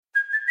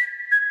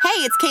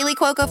Hey, it's Kaylee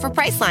Cuoco for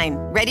Priceline.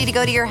 Ready to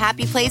go to your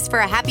happy place for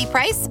a happy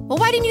price? Well,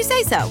 why didn't you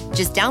say so?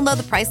 Just download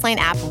the Priceline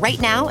app right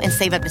now and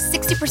save up to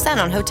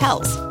 60% on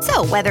hotels.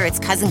 So whether it's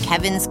Cousin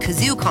Kevin's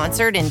Kazoo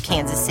Concert in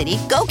Kansas City,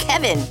 go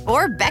Kevin,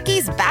 or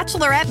Becky's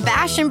Bachelorette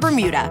Bash in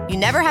Bermuda, you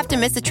never have to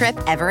miss a trip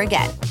ever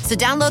again. So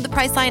download the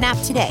Priceline app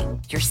today.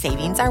 Your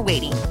savings are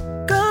waiting.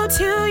 Go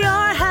to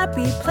your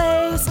happy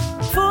place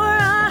for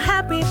a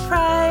happy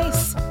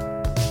price.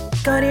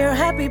 Go to your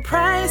happy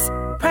price,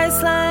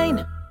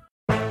 Priceline.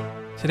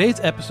 Today's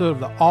episode of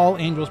the All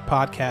Angels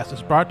podcast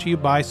is brought to you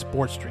by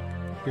SportsDrink,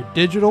 your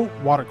digital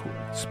water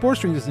cooler.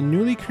 SportsDrink is a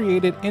newly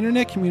created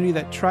internet community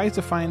that tries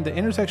to find the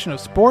intersection of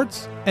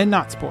sports and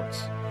not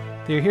sports.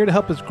 They are here to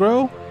help us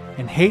grow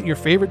and hate your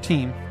favorite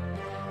team.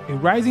 A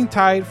rising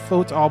tide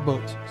floats all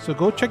boats, so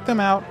go check them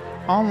out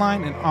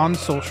online and on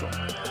social.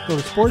 Go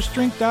to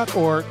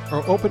sportsdrink.org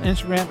or open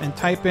Instagram and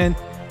type in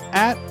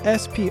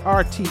 @SPRTSDRNK.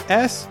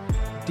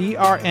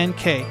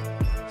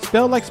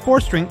 Spelled like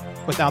sports drink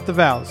without the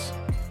vowels.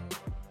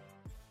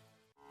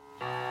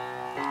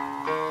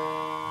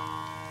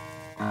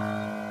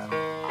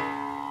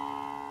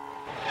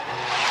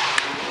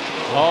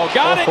 Oh,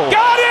 got it! 33!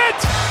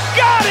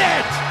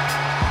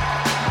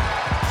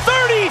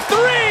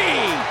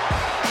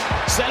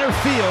 Center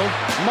field,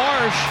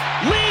 Marsh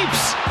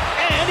leaps,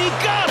 and he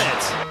got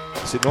it!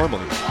 Is it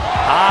normally?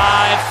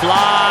 High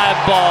fly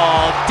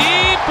ball,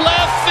 deep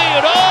left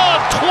field,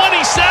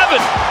 27!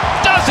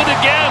 Does it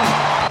again!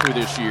 For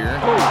this year.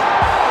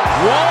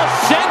 Wall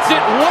sends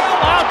it well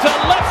out to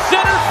left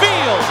center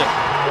field.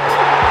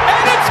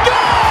 And it's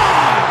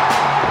gone!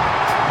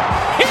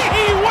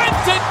 He went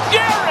to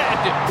Jared!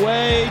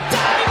 Way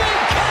diving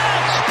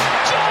catch,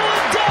 Joe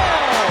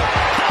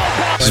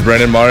Adele. This is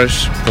Brendan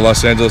Marsh for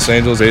Los Angeles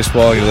Angels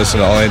Baseball, and you listen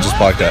to All Angels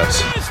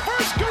Podcast.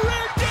 First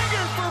career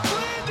digger for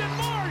Brandon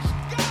Marsh.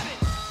 Got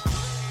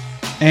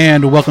it.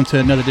 And welcome to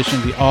another edition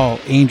of the All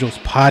Angels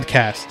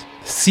podcast.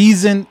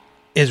 Season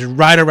is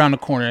right around the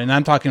corner, and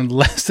I'm talking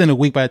less than a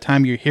week by the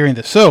time you're hearing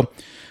this. So,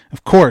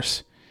 of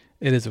course,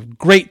 it is a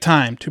great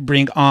time to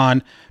bring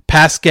on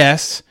past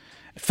guests,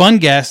 fun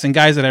guests, and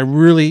guys that I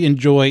really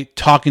enjoy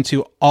talking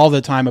to all the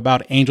time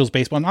about Angels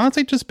baseball, and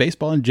honestly, just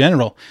baseball in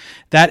general.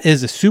 That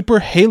is the Super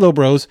Halo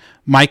Bros,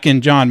 Mike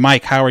and John.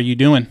 Mike, how are you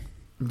doing?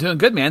 I'm doing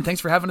good, man. Thanks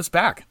for having us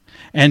back.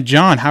 And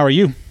John, how are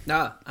you?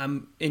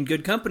 I'm in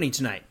good company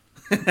tonight.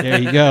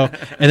 There you go.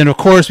 And then, of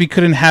course, we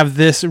couldn't have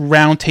this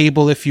round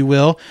table, if you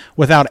will,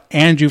 without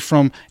Andrew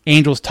from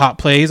Angels Top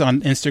Plays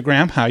on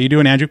Instagram. How are you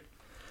doing, Andrew?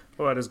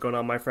 What is going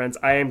on, my friends?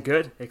 I am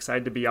good.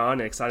 Excited to be on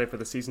and excited for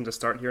the season to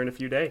start here in a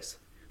few days.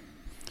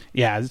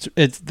 Yeah,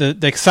 it's the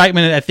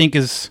excitement, I think,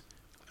 is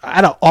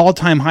at an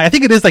all-time high. I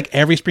think it is like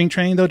every spring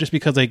training, though, just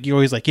because like you're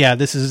always like, yeah,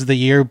 this is the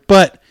year.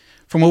 But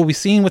from what we've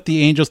seen with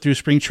the Angels through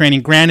spring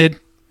training, granted,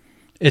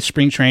 it's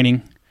spring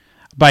training,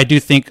 but I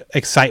do think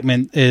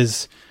excitement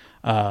is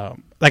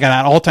like at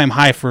an all-time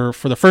high for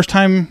the first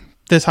time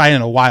this high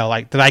in a while,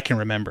 like that I can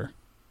remember.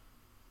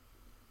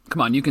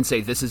 Come on, you can say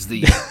this is the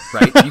year,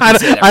 right? You can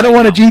say that I don't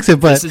want to now. jinx it,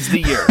 but this is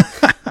the year.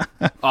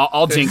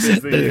 I'll jinx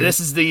it. This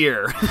is the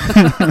year.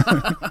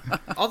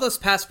 All those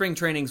past spring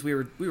trainings, we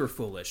were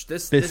foolish.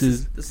 This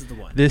is the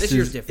one. This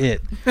year's is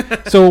different.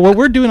 it. So what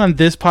we're doing on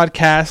this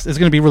podcast is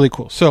going to be really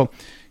cool. So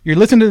you're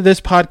listening to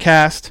this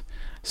podcast.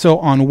 So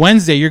on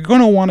Wednesday, you're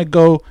going to want to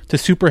go to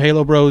Super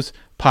Halo Bros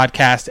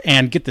podcast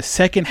and get the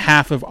second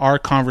half of our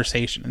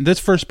conversation. In this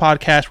first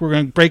podcast, we're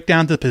going to break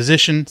down the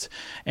positions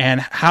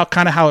and how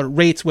it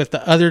rates with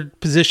the other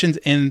positions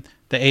in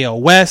the AL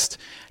West.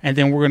 And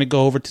then we're going to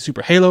go over to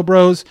Super Halo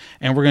Bros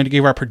and we're going to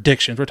give our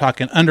predictions. We're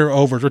talking under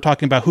overs. We're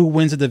talking about who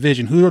wins the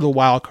division, who are the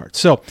wild cards.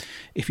 So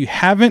if you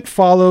haven't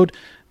followed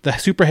the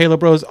Super Halo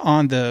Bros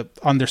on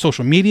their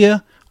social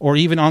media or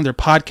even on their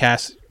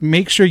podcast,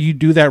 make sure you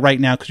do that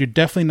right now because you're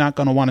definitely not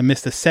going to want to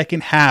miss the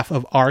second half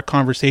of our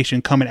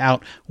conversation coming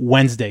out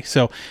Wednesday.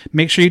 So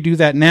make sure you do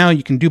that now.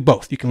 You can do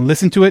both. You can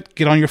listen to it,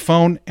 get on your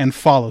phone, and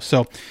follow.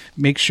 So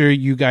make sure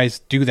you guys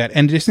do that.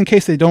 And just in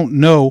case they don't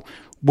know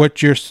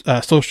what your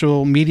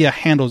social media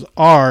handles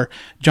are,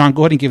 John,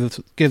 go ahead and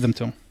give them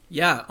to them.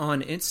 Yeah,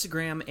 on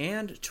Instagram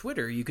and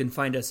Twitter, you can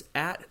find us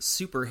at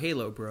Super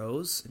Halo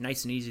Bros.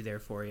 Nice and easy there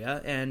for you.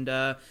 And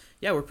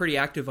yeah, we're pretty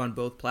active on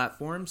both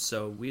platforms,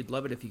 so we'd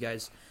love it if you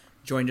guys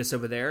joined us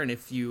over there. And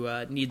if you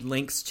need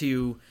links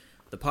to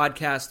the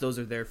podcast, those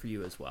are there for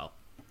you as well.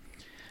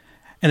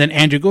 And then,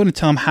 Andrew, go ahead and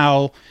tell them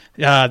how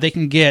they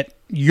can get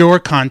your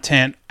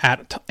content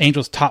at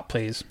Angels Top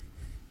Plays.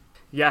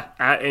 Yeah,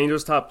 at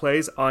Angels Top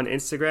Plays on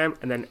Instagram,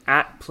 and then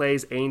at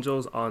Plays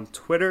Angels on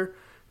Twitter.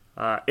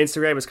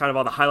 Instagram is kind of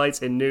all the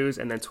highlights and news,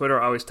 and then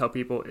Twitter, I always tell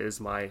people, is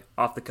my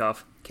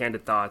off-the-cuff,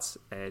 candid thoughts,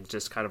 and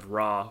just kind of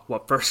raw,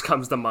 what first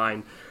comes to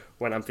mind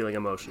when I'm feeling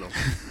emotional.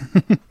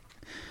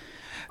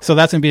 So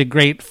that's going to be a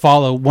great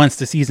follow once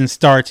the season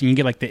starts, and you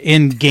get like the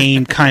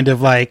in-game kind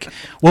of like,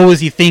 what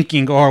was he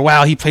thinking, or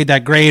wow, he played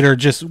that great, or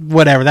just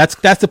whatever. That's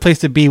the place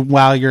to be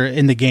while you're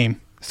in the game.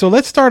 So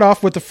let's start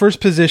off with the first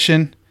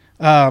position.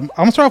 I'm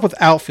going to start off with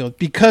outfield,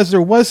 because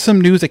there was some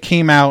news that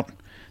came out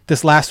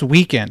this last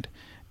weekend.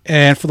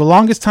 And for the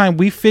longest time,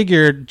 we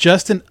figured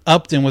Justin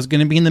Upton was going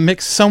to be in the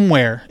mix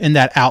somewhere in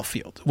that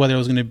outfield, whether it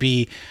was going to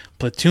be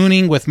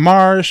platooning with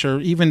Marsh or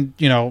even,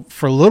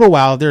 for a little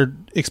while, they're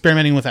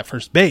experimenting with that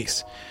first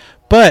base.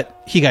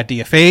 But he got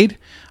DFA'd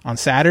on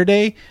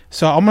Saturday.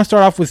 So I'm going to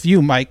start off with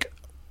you, Mike.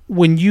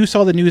 When you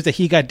saw the news that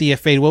he got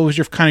DFA'd, what was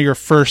your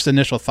first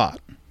initial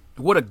thought?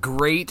 What a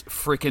great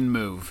freaking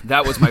move.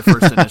 That was my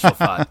first initial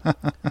thought.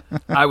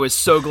 I was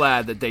so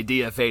glad that they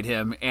DFA'd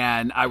him,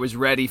 and I was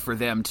ready for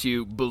them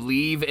to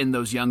believe in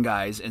those young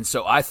guys. And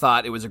so I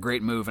thought it was a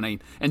great move.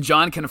 And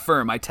John can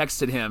affirm, I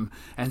texted him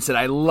and said,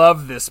 I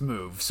love this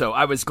move. So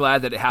I was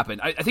glad that it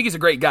happened. I think he's a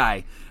great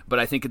guy, but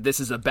I think this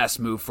is the best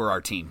move for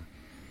our team.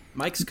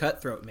 Mike's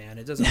cutthroat, man.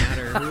 It doesn't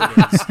matter who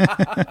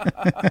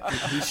it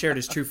is. He shared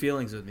his true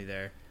feelings with me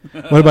there.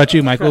 What about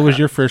you, Mike? What was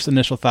your first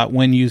initial thought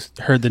when you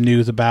heard the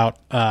news about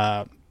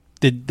the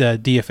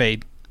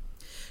DFA?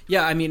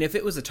 Yeah, I mean, if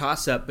it was a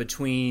toss-up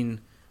between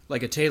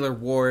like a Taylor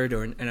Ward,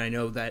 and I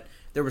know that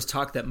there was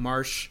talk that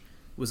Marsh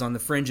was on the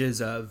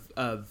fringes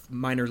of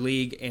minor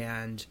league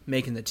and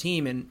making the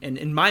team, and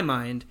in my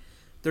mind,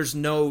 there's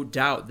no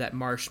doubt that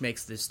Marsh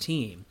makes this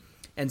team.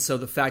 And so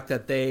the fact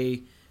that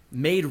they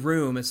made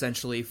room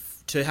essentially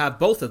to have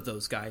both of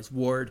those guys,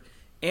 Ward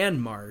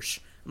and Marsh.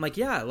 I'm like,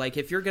 yeah, like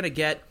if you're going to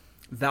get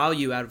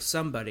value out of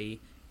somebody,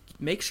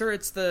 make sure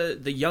it's the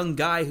young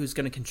guy who's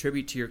going to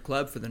contribute to your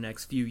club for the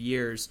next few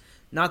years,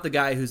 not the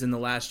guy who's in the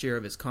last year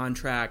of his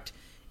contract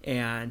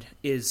and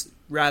is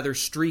rather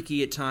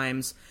streaky at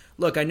times.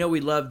 Look, I know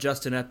we love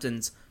Justin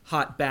Upton's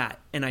hot bat,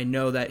 and I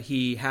know that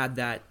he had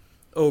that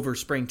over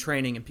spring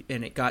training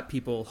and it got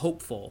people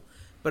hopeful.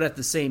 But at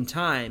the same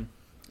time,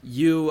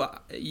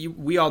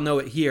 we all know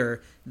it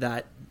here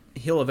that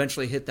he'll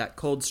eventually hit that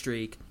cold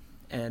streak,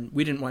 and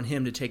we didn't want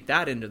him to take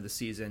that into the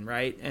season,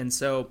 right? And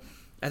so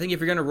I think if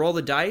you're going to roll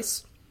the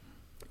dice,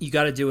 you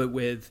got to do it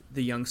with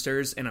the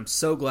youngsters, and I'm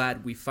so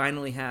glad we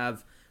finally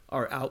have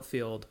our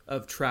outfield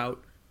of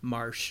Trout,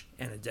 Marsh,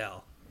 and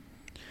Adele.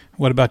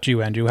 What about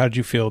you, Andrew? How did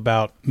you feel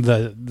about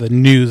the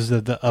news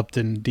that the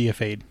Upton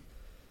DFA'd?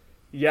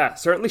 Yeah,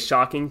 certainly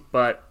shocking,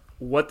 but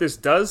what this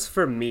does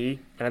for me,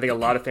 and I think a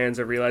lot of fans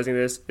are realizing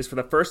this, is for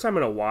the first time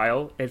in a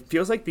while, it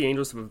feels like the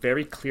Angels have a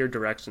very clear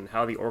direction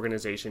how the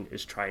organization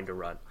is trying to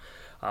run.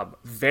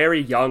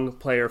 Very young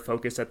player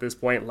focus at this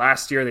point.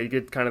 Last year they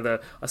did kind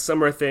of a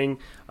summer thing,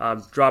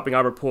 dropping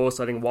Albert Pujols,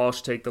 letting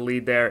Walsh take the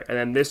lead there, and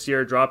then this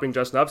year dropping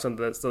Justin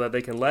Upton so that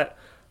they can let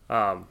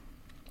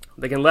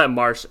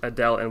Marsh,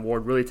 Adele, and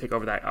Ward really take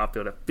over that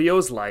outfield. It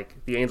feels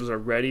like the Angels are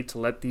ready to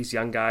let these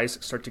young guys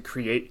start to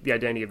create the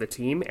identity of the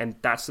team, and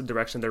that's the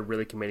direction they're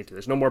really committing to.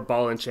 There's no more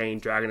ball and chain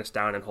dragging us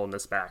down and holding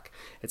us back.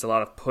 It's a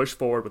lot of push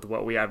forward with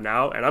what we have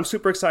now, and I'm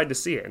super excited to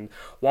see it. And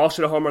Walsh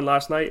hit a home run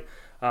last night.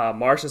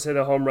 Marsh has hit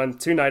a home run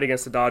tonight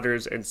against the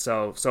Dodgers, and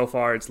so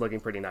far it's looking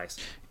pretty nice.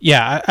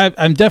 Yeah,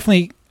 I'm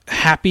definitely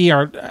happy,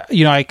 or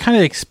I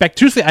kind of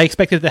truthfully I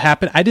expected it to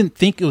happen. I didn't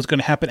think it was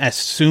going to happen as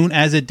soon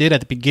as it did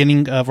at the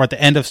beginning of or at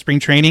the end of spring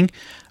training.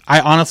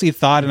 I honestly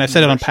thought, and I've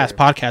said it on past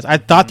podcasts, I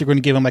thought they were going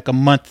to give him like a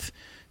month,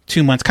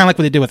 2 months, kind of like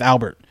what they did with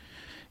Albert.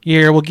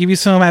 Here, we'll give you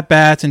some at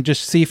bats and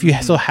just see if you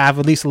still have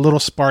at least a little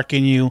spark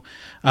in you.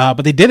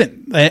 But they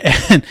didn't,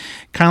 and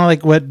kind of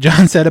like what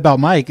John said about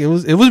Mike, it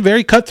was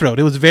very cutthroat.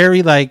 It was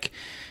very like,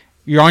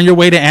 you're on your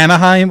way to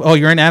Anaheim. Oh,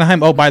 you're in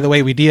Anaheim. Oh, by the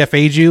way, we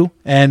DFA'd you,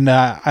 and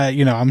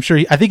I'm sure.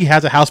 I think he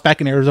has a house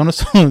back in Arizona,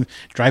 so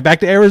drive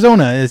back to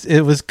Arizona.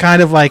 It was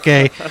kind of like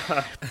a,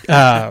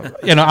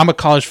 I'm a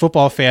college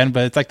football fan,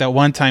 but it's like that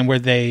one time where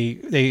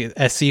they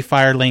SC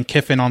fired Lane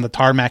Kiffin on the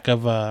tarmac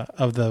of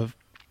the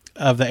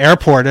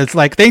airport. It's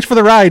like, thanks for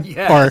the ride,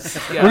 yes,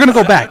 or we're gonna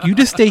go back. You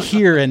just stay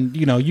here, and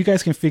you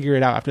guys can figure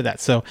it out after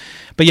that. So,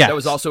 but yeah, that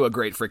was also a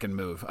great freaking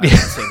move. I would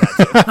say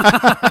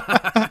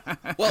that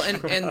too. Well,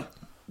 and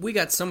we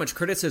got so much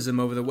criticism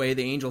over the way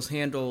the Angels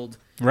handled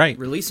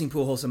releasing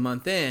Pujols a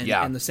month in,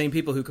 and the same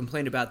people who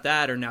complained about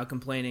that are now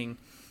complaining,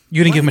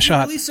 you didn't give him a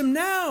shot. Release him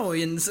now,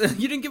 and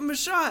you didn't give him a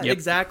shot. Yep.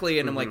 Exactly,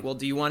 and I'm like, well,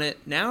 do you want it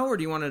now or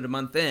do you want it a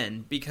month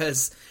in?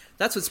 Because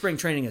that's what spring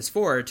training is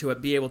for, to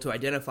be able to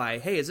identify,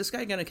 hey, is this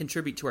guy going to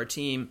contribute to our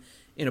team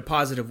in a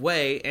positive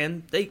way?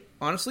 And they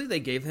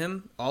gave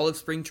him all of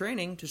spring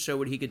training to show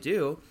what he could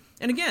do.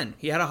 And again,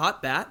 he had a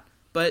hot bat,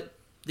 but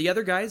the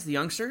other guys, the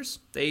youngsters,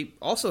 they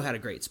also had a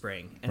great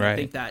spring. And I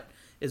think that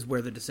is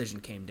where the decision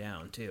came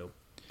down, too.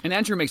 And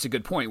Andrew makes a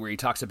good point where he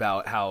talks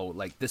about how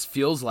this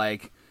feels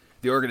like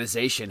the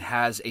organization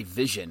has a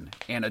vision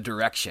and a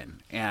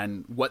direction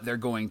and what they're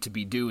going to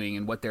be doing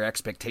and what their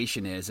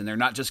expectation is. And they're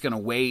not just going to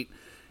wait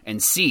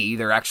and see.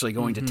 They're actually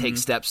going to take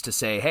steps to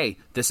say, hey,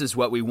 this is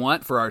what we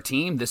want for our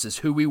team. This is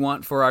who we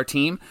want for our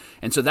team.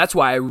 And so that's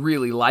why I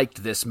really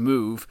liked this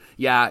move.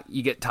 Yeah,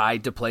 you get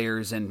tied to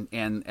players, and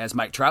as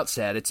Mike Trout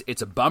said,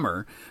 it's a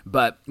bummer.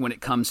 But when it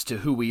comes to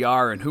who we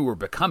are and who we're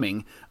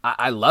becoming,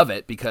 I love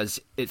it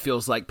because it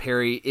feels like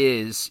Perry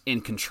is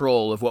in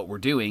control of what we're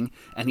doing,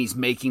 and he's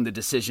making the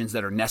decisions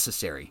that are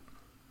necessary.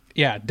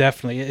 Yeah,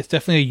 definitely. It's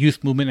definitely a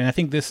youth movement, and I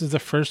think this is the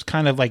first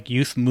kind of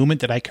youth movement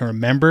that I can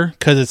remember,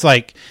 because it's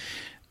like,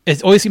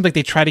 it always seems like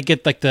they try to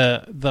get like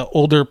the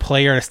older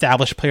player,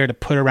 established player to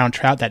put around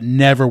Trout. That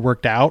never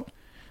worked out.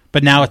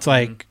 But now it's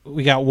like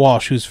we got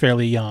Walsh, who's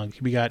fairly young.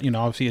 We got,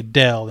 obviously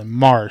Adele and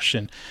Marsh,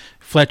 and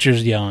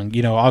Fletcher's young.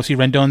 Obviously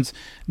Rendon's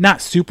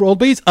not super old,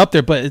 but he's up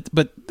there. But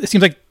it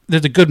seems like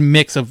there's a good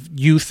mix of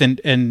youth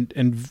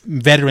and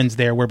veterans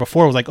there, where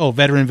before it was like, oh,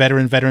 veteran,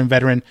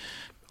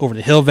 over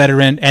the hill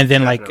veteran, and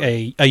then like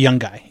a young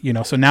guy.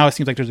 So now it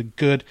seems like there's a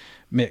good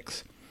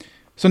mix.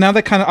 So now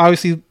that kind of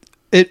obviously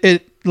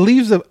it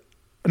leaves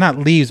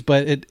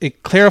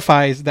it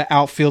clarifies the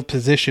outfield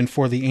position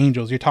for the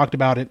Angels. You talked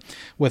about it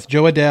with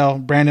Joe Adele,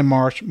 Brandon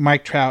Marsh,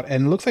 Mike Trout,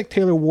 and it looks like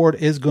Taylor Ward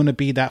is going to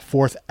be that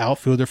fourth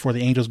outfielder for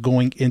the Angels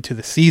going into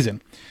the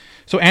season.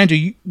 So,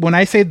 Andrew, when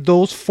I say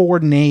those 4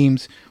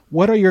 names,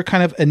 what are your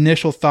kind of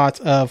initial thoughts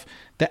of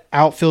the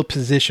outfield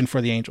position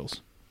for the Angels?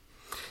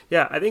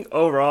 Yeah, I think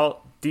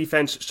overall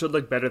defense should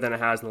look better than it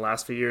has in the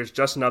last few years.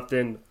 Justin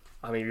Upton,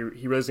 he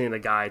really needed a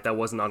guy that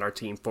wasn't on our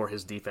team for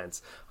his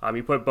defense.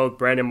 He put both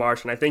Brandon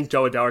Marsh and I think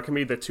Joe Adele can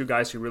be the 2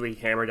 guys who really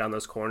hammer down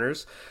those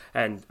corners.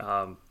 And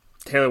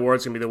Taylor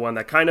Ward's going to be the one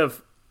that kind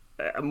of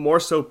more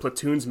so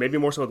platoons, maybe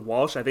more so with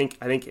Walsh. I think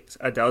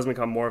Adele's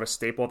become more of a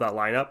staple of that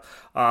lineup.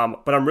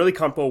 But I'm really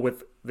comfortable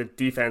with the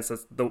defense,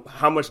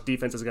 how much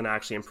defense is going to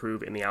actually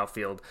improve in the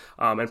outfield,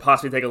 and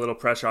possibly take a little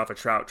pressure off of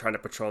Trout trying to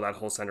patrol that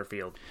whole center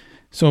field.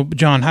 So,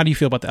 John, how do you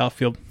feel about the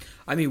outfield?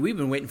 We've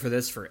been waiting for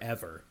this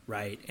forever,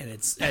 right? And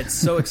it's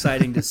so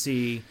exciting to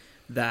see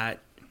that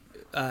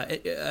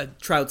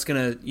Trout's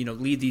going to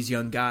lead these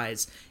young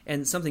guys.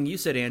 And something you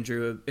said,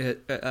 Andrew,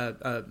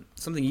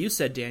 something you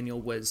said, Daniel,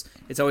 was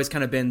it's always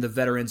kind of been the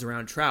veterans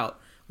around Trout.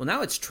 Well,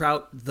 now it's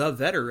Trout, the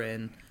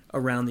veteran,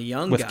 around the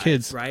young guys,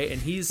 kids, right?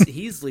 And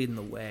he's leading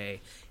the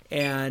way.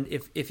 And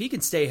if he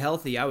can stay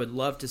healthy, I would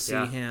love to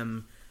see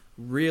him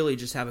really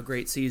just have a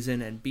great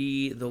season and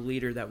be the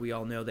leader that we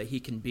all know that he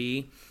can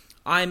be.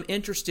 I'm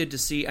interested to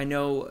see. I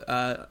know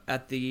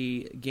at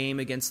the game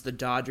against the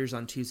Dodgers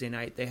on Tuesday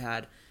night, they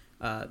had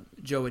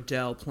Joe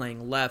Adele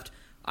playing left.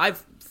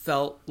 I've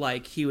felt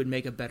like he would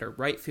make a better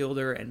right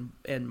fielder,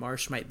 and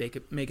Marsh might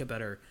make a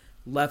better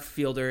left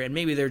fielder. And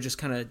maybe they're just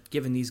kind of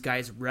giving these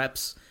guys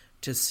reps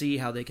to see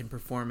how they can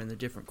perform in the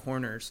different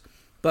corners.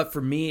 But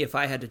for me, if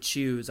I had to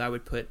choose, I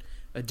would put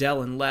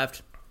Adele in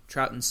left,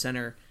 Trout in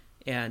center,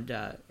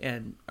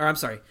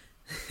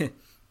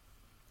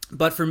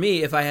 But for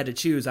me, if I had to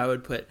choose, I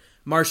would put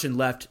Marsh in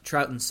left,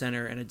 Trout in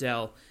center, and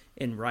Adele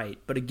in right.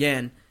 But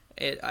again,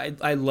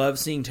 I love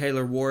seeing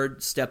Taylor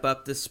Ward step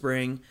up this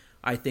spring.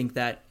 I think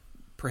that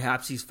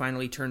perhaps he's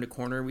finally turned a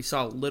corner. We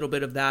saw a little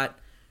bit of that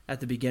at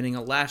the beginning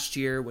of last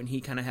year when he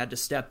kind of had to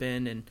step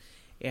in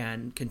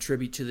and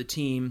contribute to the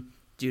team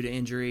due to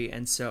injury.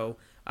 And so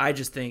I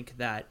just think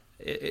that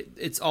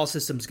it's all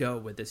systems go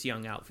with this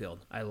young outfield.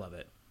 I love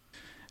it.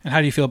 And how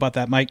do you feel about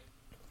that, Mike?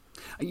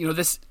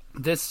 This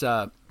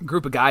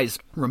group of guys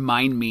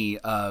remind me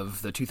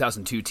of the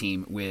 2002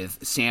 team with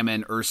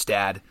Salmon,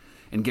 Erstad,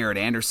 and Garrett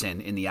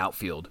Anderson in the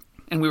outfield.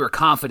 And we were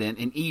confident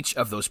in each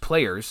of those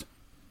players.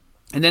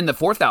 And then the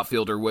fourth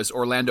outfielder was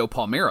Orlando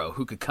Palmeiro,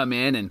 who could come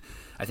in, and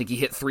I think he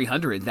hit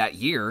 300 that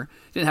year.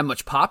 Didn't have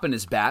much pop in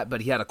his bat,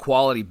 but he had a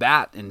quality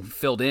bat and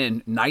filled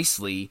in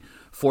nicely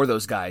for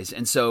those guys.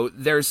 And so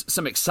there's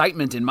some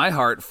excitement in my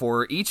heart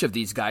for each of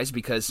these guys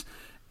because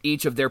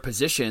each of their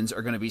positions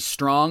are going to be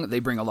strong. They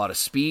bring a lot of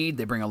speed.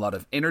 They bring a lot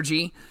of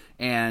energy.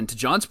 And to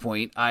John's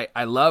point,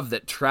 I love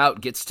that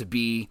Trout gets to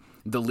be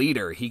the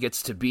leader. He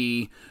gets to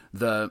be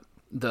the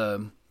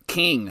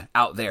king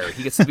out there.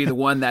 He gets to be the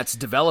one that's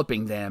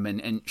developing them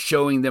and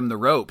showing them the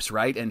ropes,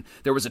 right? And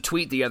there was a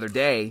tweet the other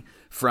day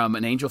from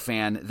an Angel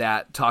fan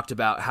that talked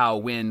about how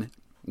when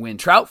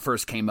Trout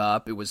first came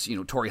up, it was,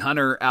 Torrey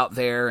Hunter out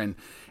there and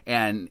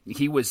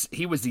he was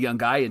the young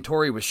guy and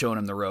Torrey was showing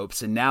him the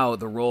ropes, and now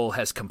the role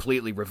has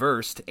completely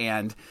reversed.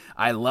 And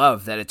I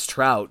love that it's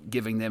Trout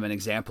giving them an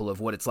example of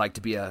what it's like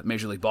to be a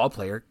Major League ball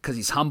player because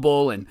he's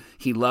humble and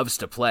he loves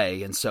to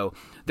play. And so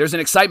there's an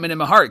excitement in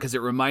my heart because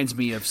it reminds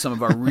me of some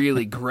of our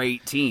really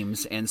great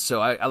teams. And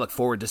so I look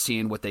forward to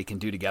seeing what they can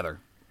do together.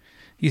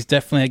 He's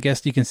definitely, I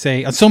guess you can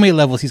say, on so many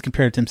levels he's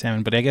compared to Tim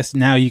Salmon, but I guess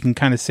now you can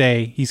kind of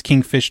say he's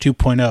Kingfish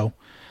 2.0.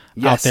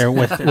 Yes. Out there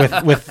with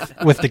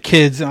the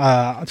kids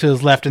to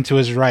his left and to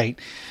his right.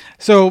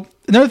 So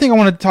another thing I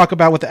want to talk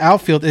about with the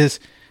outfield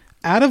is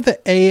out of the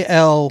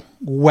AL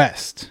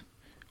West,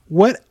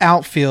 what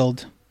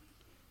outfield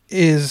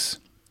is,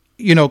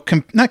 not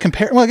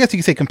comparable? Well, I guess you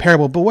could say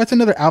comparable, but what's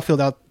another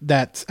outfield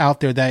that's out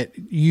there that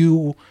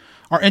you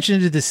are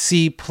interested to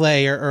see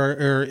play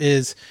or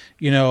is,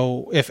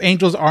 if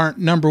Angels aren't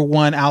number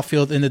one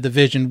outfield in the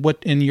division, what,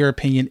 in your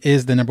opinion,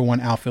 is the number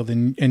one outfield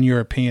in your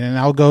opinion? And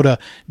I'll go to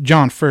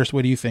John first.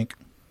 What do you think?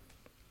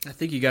 I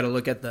think you got to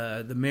look at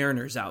the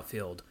Mariners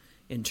outfield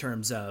in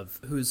terms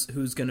of who's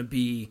going to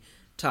be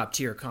top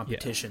tier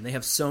competition. Yeah. They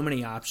have so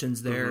many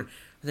options there.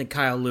 Mm-hmm. I think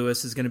Kyle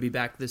Lewis is going to be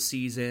back this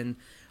season.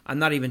 I'm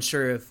not even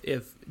sure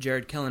if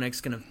Jared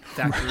Kelenich's going to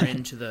factor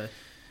into the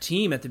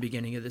team at the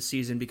beginning of the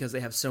season because they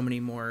have so many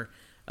more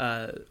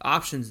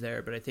options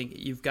there. But I think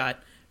you've got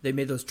they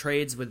made those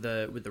trades with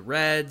the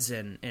Reds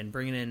and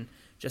bringing in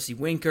Jesse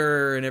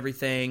Winker and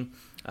everything.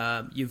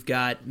 You've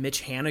got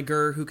Mitch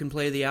Haniger, who can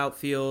play the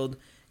outfield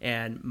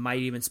and might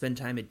even spend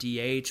time at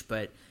DH.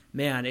 But,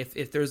 man,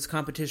 if there's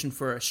competition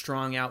for a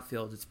strong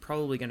outfield, it's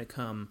probably going to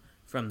come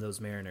from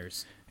those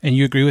Mariners. And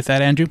you agree with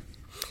that, Andrew?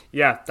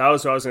 Yeah, that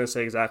was what I was going to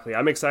say exactly.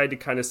 I'm excited to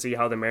kind of see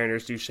how the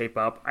Mariners do shape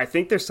up. I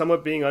think they're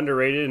somewhat being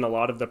underrated in a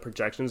lot of the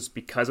projections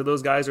because of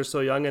those guys are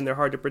so young and they're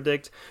hard to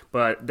predict.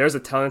 But there's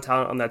a ton of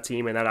talent on that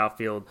team, and that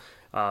outfield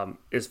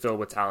is filled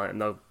with talent,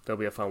 and they'll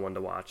be a fun one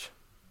to watch.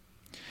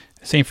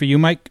 Same for you,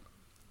 Mike?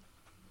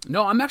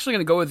 No, I'm actually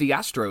going to go with the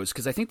Astros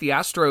because I think the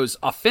Astros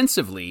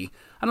offensively,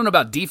 I don't know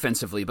about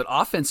defensively, but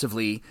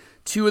offensively,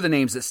 two of the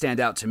names that stand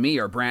out to me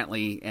are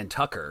Brantley and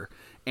Tucker.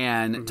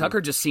 And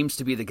Tucker just seems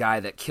to be the guy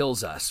that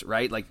kills us,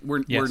 right? Like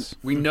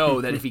we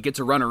know that if he gets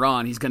a runner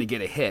on, he's going to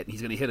get a hit.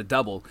 He's going to hit a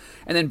double.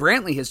 And then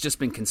Brantley has just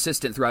been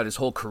consistent throughout his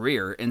whole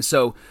career. And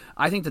so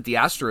I think that the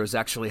Astros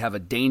actually have a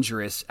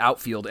dangerous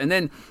outfield. And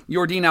then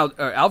Yordan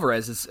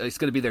Alvarez is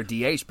going to be their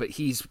DH, but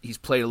he's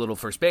played a little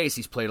first base.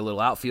 He's played a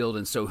little outfield.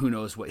 And so who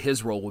knows what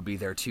his role would be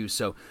there too.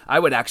 So I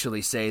would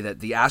actually say that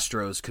the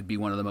Astros could be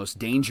one of the most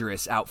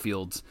dangerous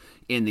outfields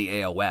in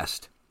the AL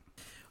West.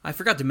 I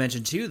forgot to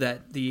mention, too,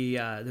 that the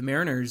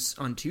Mariners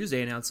on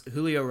Tuesday announced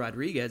Julio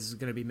Rodriguez is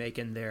going to be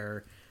making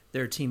their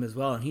team as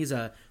well. And he's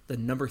the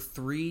number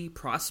 3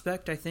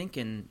 prospect, I think,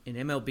 in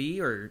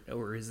MLB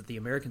or is it the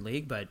American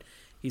League? But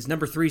he's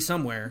number 3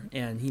 somewhere,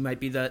 and he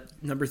might be the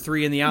number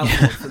 3 in the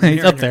outfield for the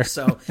He's Mariners. up there.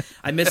 So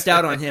I missed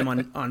out on him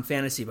on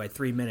fantasy by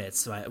 3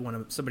 minutes.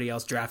 So somebody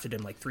else drafted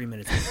him like 3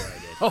 minutes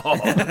before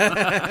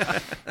I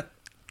did.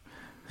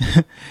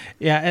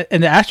 Yeah,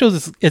 and the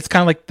Astros, it's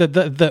kind of like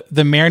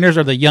the Mariners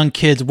are the young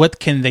kids. What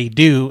can they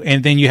do?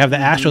 And then you have the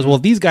Astros. Well,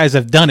 these guys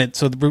have done it,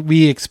 so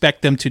we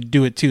expect them to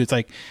do it too. It's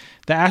like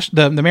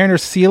the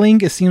Mariners' ceiling,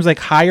 it seems like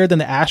higher than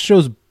the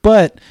Astros,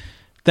 but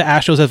the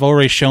Astros have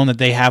already shown that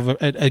they have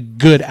a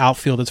good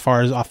outfield as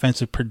far as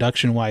offensive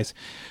production-wise.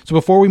 So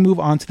before we move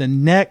on to the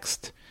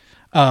next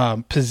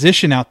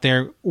position out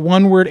there,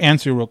 one-word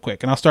answer real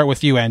quick, and I'll start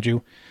with you,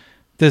 Andrew.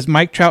 Does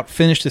Mike Trout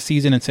finish the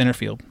season in center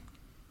field?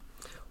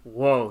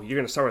 Whoa, you're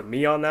going to start with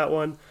me on that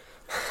one?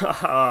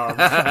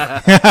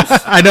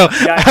 I know.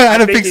 Yeah, I had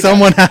to pick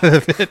someone out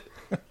of it.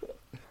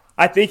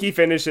 I think he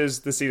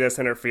finishes the season at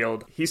center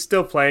field. He's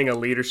still playing a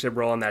leadership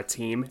role on that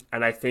team,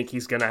 and I think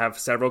he's going to have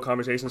several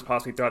conversations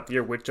possibly throughout the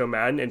year with Joe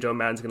Madden, and Joe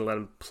Madden's going to let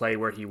him play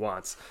where he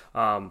wants.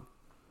 And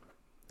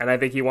I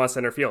think he wants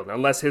center field.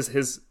 Unless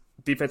his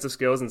defensive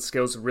skills and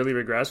skills really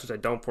regress, which I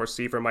don't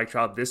foresee for Mike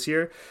Trout this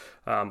year,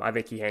 I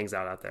think he hangs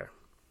out there.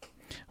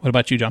 What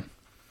about you, John?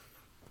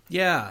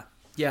 Yeah,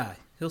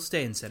 he'll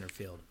stay in center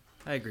field.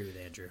 I agree with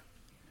Andrew.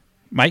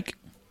 Mike?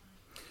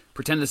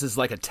 Pretend this is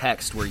like a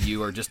text where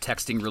you are just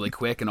texting really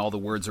quick and all the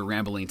words are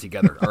rambling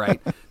together, all right?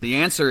 The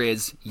answer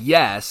is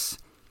yes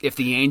if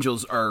the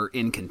Angels are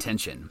in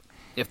contention.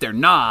 If they're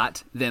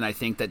not, then I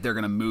think that they're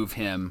going to move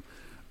him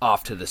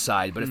off to the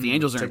side. But if the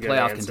Angels are in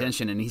playoff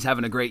contention and he's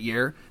having a great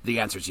year, the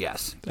answer is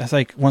yes. That's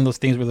like one of those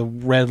things where the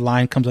red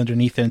line comes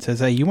underneath it and says,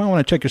 hey, you might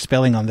want to check your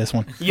spelling on this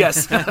one.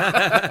 Yes.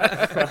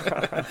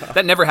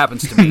 That never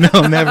happens to me.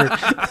 No, never.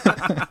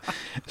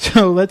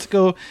 So let's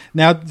go.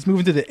 Now let's move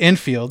into the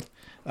infield.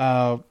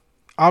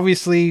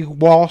 Obviously,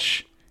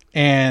 Walsh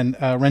and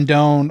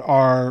Rendon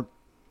are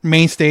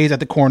mainstays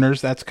at the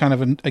corners. That's kind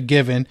of a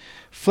given.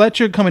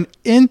 Fletcher coming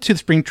into the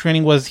spring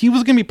training he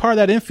was going to be part of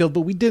that infield,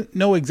 but we didn't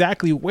know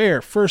exactly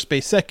where.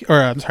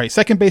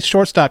 Second base,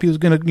 shortstop. He was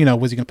going to,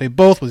 was he going to play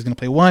both? Was he going to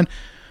play one?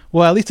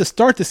 Well, at least to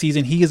start the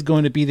season, he is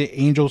going to be the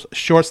Angels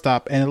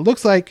shortstop, and it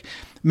looks like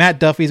Matt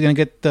Duffy is going to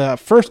get the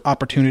first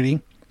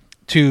opportunity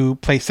to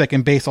play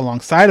second base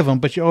alongside of him.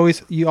 But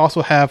you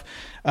also have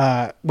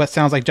what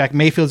sounds like Jack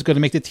Mayfield is going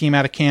to make the team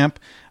out of camp,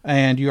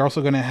 and you're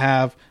also going to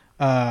have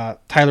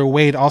Tyler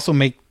Wade also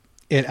make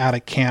it out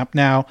of camp.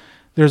 Now,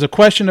 there's a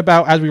question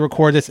about, as we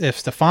record this, if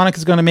Stefanik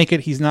is going to make it.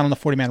 He's not on the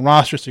 40-man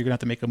roster, so you're going to have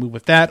to make a move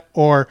with that,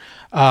 or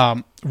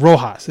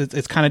Rojas.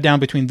 It's kind of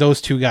down between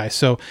those two guys.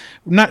 So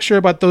I'm not sure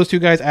about those two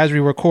guys as we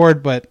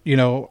record, but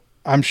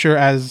I'm sure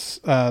as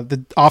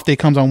the off day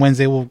comes on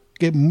Wednesday, we'll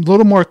get a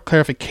little more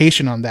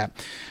clarification on that.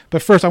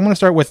 But first, I want to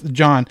start with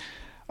John.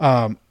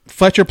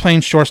 Fletcher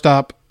playing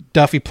shortstop,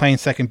 Duffy playing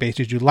second base.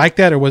 Did you like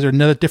that, or was there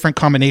another different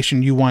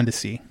combination you wanted to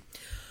see?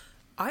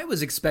 I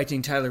was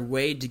expecting Tyler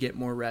Wade to get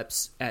more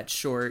reps at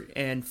short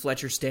and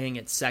Fletcher staying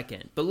at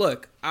second. But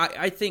look,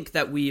 I think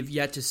that we've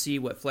yet to see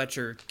what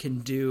Fletcher can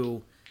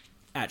do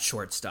at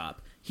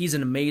shortstop. He's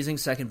an amazing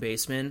second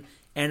baseman,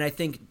 and I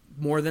think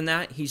more than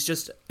that, he's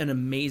just an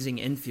amazing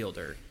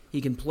infielder.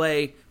 He can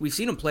play. We've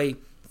seen him play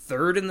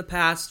third in the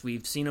past.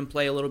 We've seen him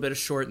play a little bit of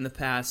short in the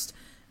past.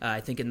 I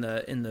think in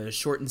the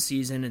shortened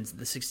season and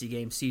the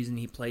 60-game season,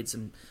 he played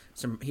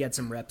he had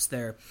some reps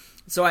there.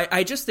 So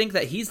I just think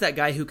that he's that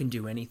guy who can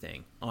do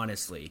anything,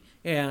 honestly.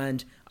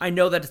 And I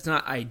know that it's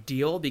not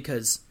ideal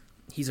because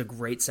he's a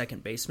great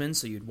second baseman,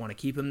 so you'd want to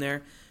keep him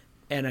there.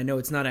 And I know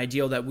it's not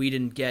ideal that we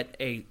didn't get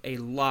a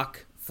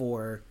lock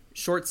for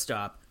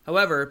shortstop.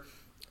 However,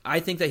 I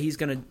think that he's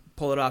going to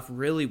pull it off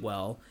really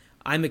well.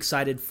 I'm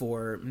excited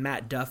for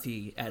Matt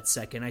Duffy at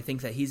second. I think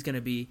that he's going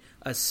to be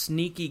a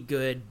sneaky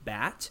good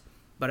bat,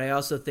 but I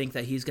also think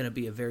that he's going to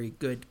be a very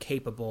good,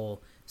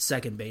 capable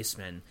second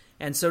baseman.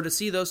 And so to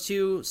see those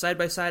two side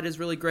by side is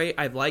really great.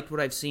 I've liked what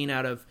I've seen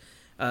out of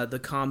the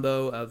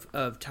combo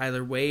of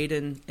Tyler Wade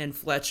and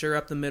Fletcher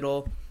up the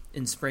middle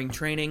in spring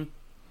training.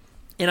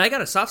 And I got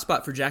a soft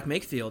spot for Jack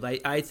Mayfield.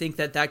 I think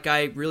that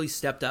guy really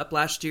stepped up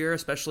last year,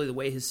 especially the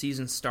way his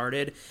season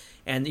started.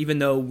 And even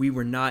though we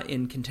were not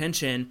in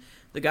contention,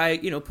 the guy,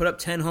 put up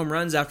 10 home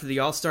runs after the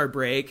All-Star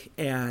break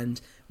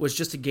and was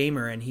just a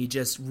gamer, and he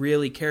just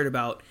really cared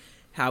about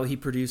how he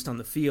produced on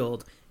the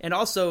field. And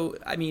also,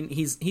 I mean,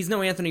 he's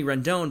no Anthony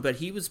Rendon, but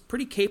he was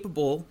pretty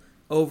capable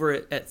over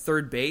at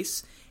third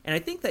base. And I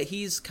think that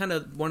he's kind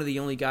of one of the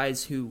only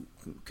guys who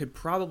could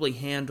probably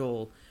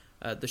handle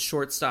the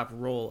shortstop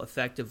role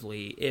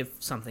effectively if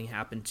something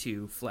happened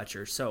to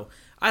Fletcher. So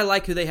I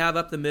like who they have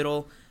up the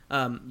middle.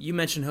 You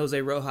mentioned Jose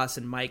Rojas,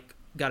 and Mike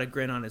got a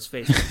grin on his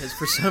face because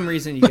for some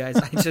reason, you guys,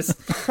 I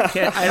just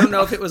can't. I don't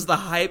know if it was the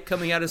hype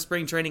coming out of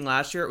spring training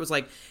last year. It was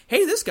like,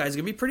 hey, this guy's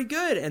going to be pretty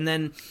good. And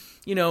then,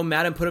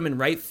 Madden put him in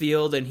right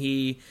field, and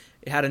he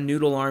had a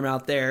noodle arm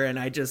out there. And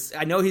I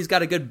know he's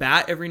got a good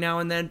bat every now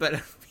and then,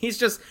 but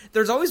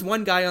there's always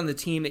one guy on the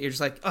team that you're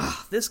just like,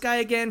 oh, this guy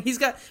again. He's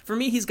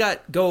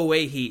got go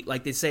away heat,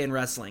 like they say in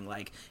wrestling.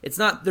 Like,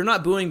 they're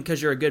not booing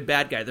because you're a good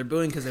bad guy. They're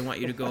booing because they want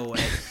you to go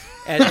away.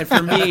 And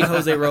for me,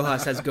 Jose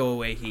Rojas has go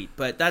away heat,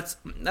 but that's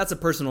a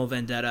personal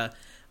vendetta.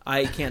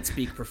 I can't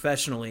speak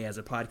professionally as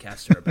a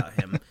podcaster about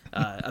him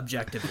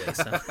objectively.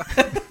 So.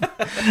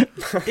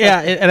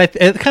 Yeah,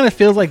 it kind of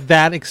feels like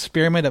that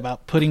experiment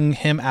about putting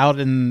him out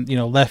in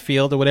left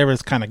field or whatever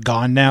is kind of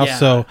gone now. Yeah,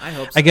 so I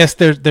hope so. I guess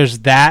there's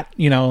that.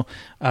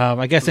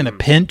 I guess in a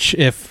pinch,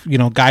 if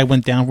guy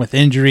went down with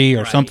injury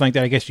or something like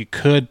that, I guess you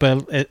could.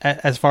 But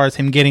as far as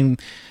him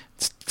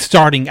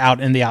starting out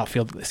in the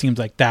outfield, it seems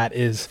like that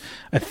is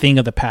a thing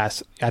of the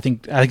past. I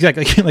think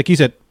exactly like you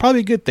said, probably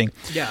a good thing.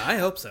 Yeah, I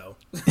hope so.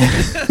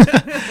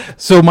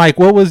 So, Mike,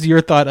 what was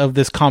your thought of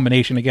this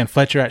combination? Again,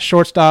 Fletcher at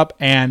shortstop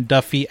and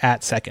Duffy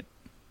at second.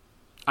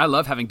 I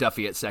love having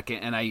Duffy at second,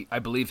 and I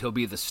believe he'll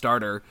be the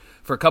starter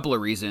for a couple of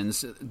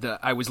reasons.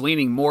 I was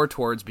leaning more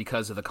towards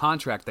because of the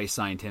contract they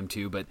signed him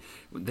to, but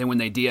then when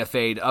they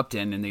DFA'd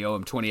Upton and they owe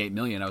him $28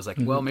 million, I was like,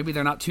 well, maybe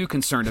they're not too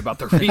concerned about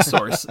the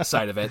resource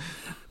side of it.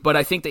 But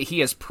I think that he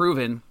has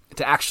proven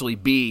to actually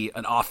be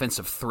an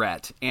offensive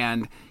threat,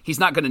 and he's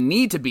not going to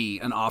need to be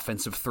an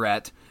offensive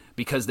threat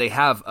because they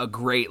have a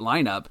great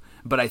lineup,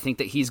 but I think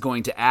that he's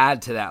going to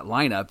add to that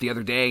lineup. The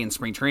other day in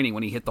spring training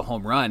when he hit the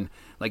home run,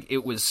 like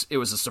it was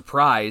a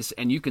surprise,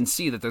 and you can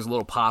see that there's a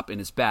little pop in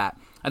his bat.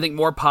 I think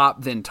more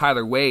pop than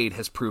Tyler Wade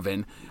has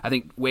proven. I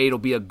think Wade will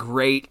be a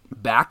great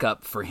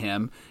backup for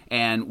him,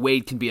 and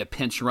Wade can be a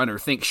pinch runner.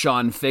 Think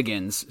Sean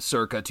Figgins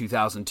circa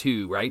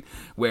 2002, right,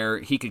 where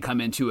he could come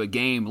into a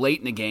game late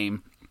in the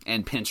game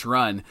and pinch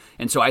run.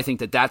 And so I think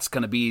that that's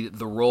going to be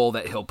the role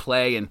that he'll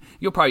play, and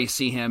you'll probably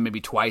see him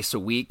maybe twice a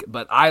week.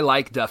 But I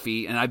like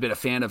Duffy, and I've been a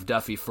fan of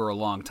Duffy for a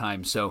long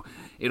time, so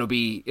it'll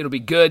be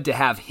good to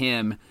have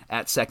him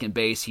at second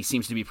base. He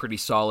seems to be pretty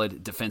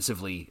solid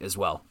defensively as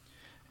well.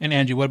 And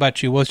Andrew, what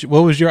about you? What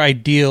was your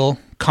ideal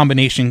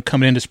combination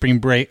coming into spring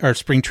break or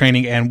spring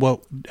training, and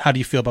how do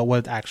you feel about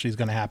what actually is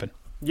going to happen?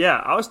 Yeah,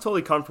 I was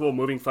totally comfortable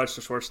moving Fletcher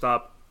to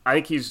shortstop. I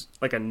think he's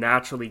like a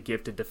naturally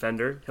gifted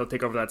defender. He'll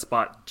take over that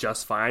spot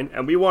just fine.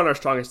 And we want our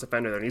strongest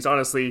defender there. And he's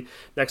honestly,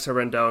 next to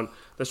Rendon,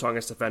 the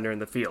strongest defender in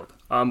the field.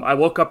 I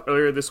woke up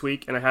earlier this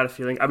week and I had a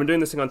feeling. I've been doing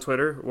this thing on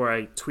Twitter where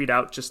I tweet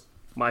out just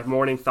my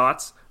morning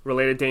thoughts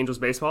related to Angels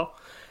baseball.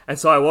 And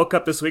so I woke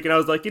up this week and I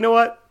was like, you know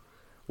what?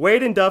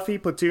 Wade and Duffy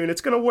platoon, it's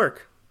going to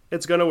work.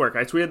 It's going to work.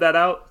 I tweeted that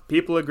out.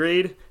 People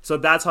agreed. So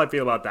that's how I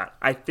feel about that.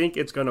 I think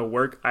it's going to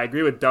work. I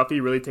agree with Duffy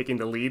really taking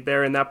the lead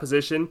there in that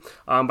position.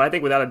 But I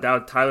think without a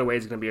doubt, Tyler Wade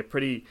is going to be a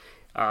pretty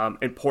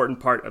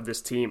important part of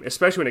this team,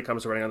 especially when it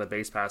comes to running on the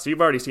base paths. So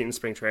you've already seen in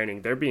spring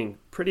training, they're being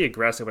pretty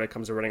aggressive when it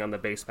comes to running on the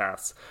base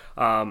paths.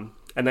 And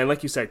then,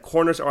 like you said,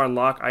 corners are on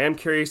lock. I am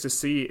curious to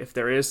see if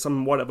there is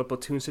somewhat of a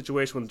platoon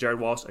situation with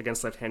Jared Walsh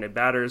against left-handed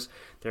batters.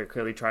 They're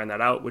clearly trying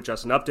that out with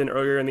Justin Upton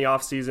earlier in the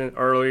offseason,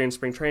 earlier in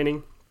spring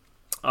training.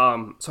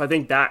 So I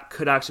think that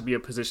could actually be a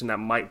position that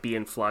might be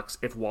in flux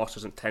if Walsh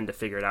doesn't tend to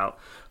figure it out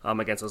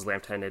against those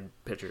left-handed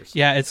pitchers.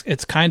 Yeah,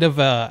 it's kind of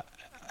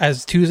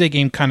as Tuesday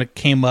game kind of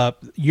came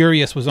up,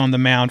 Urias was on the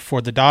mound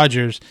for the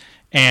Dodgers,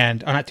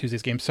 and not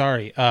Tuesday's game,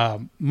 sorry,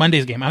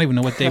 Monday's game. I don't even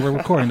know what day we're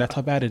recording. That's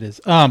how bad it is.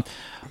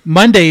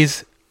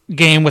 Monday's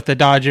game with the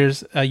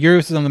Dodgers,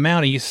 Urias was on the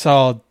mound, and you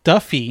saw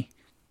Duffy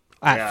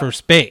at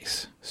first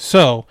base.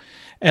 So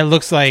it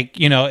looks like,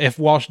 if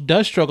Walsh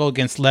does struggle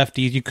against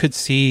lefties, you could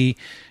see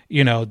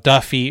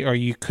Duffy, or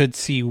you could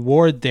see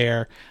Ward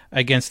there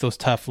against those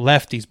tough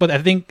lefties. But I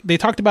think they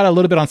talked about it a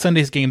little bit on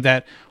Sunday's game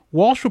that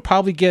Walsh will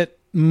probably get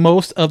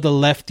most of the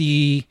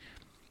lefty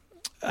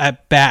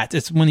at bats.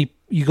 It's when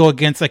you go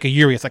against like a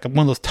Urias, like one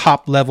of those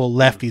top level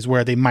lefties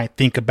where they might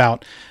think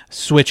about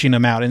switching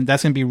them out. And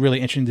that's going to be really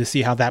interesting to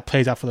see how that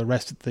plays out for the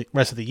rest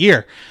of the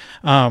year.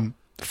 So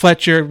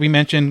Fletcher, we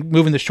mentioned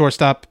moving the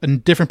shortstop in a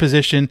different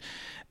position.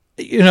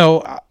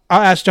 I'll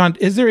ask John,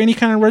 is there any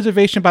kind of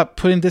reservation about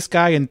putting this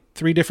guy in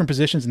 3 different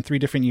positions in 3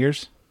 different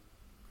years?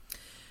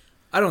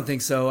 I don't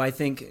think so. I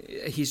think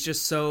he's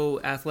just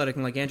so athletic,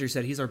 and like Andrew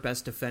said, he's our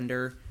best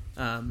defender.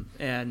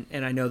 And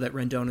I know that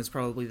Rendon is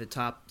probably the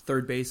top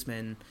third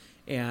baseman.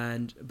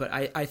 But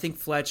I think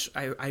Fletch,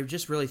 I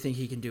just really think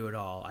he can do it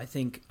all. I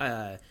think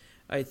that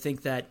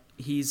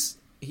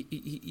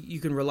you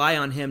can rely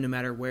on him no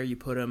matter where you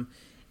put him.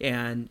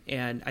 And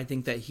I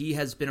think that he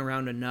has been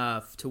around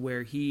enough to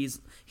where he's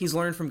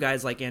learned from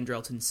guys like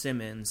Andrelton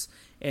Simmons.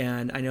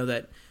 And I know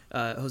that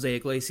Jose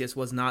Iglesias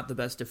was not the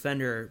best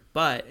defender,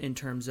 but in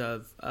terms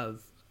of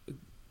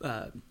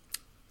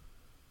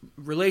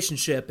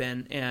relationship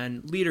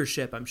and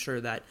leadership, I'm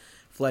sure that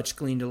Fletch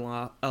gleaned a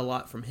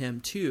lot from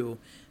him too.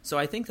 So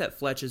I think that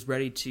Fletch is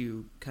ready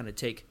to kind of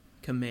take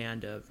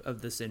command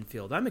of this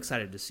infield. I'm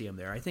excited to see him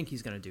there. I think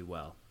he's going to do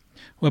well.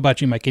 What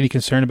about you, Mike? Any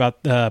concern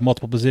about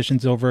multiple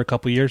positions over a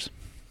couple years?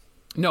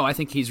 No, I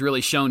think he's really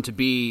shown to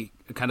be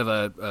kind of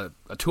a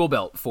tool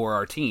belt for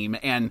our team,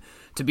 and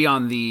to be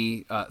on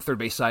the third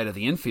base side of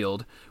the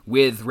infield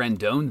with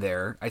Rendon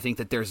there, I think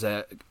that there's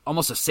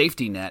almost a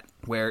safety net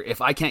where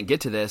if I can't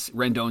get to this,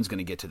 Rendon's going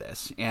to get to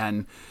this,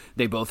 and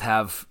they both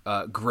have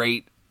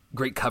great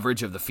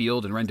coverage of the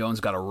field, and Rendon's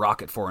got a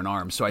rocket for an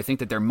arm, so I think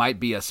that there might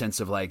be a sense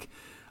of like,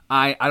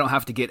 I don't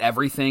have to get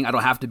everything. I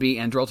don't have to be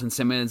Andrelton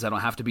Simmons. I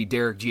don't have to be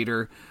Derek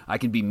Jeter. I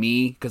can be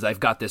me because I've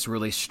got this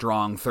really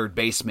strong third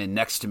baseman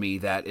next to me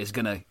that is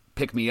going to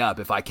pick me up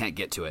if I can't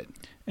get to it.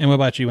 And what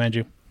about you,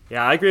 Andrew?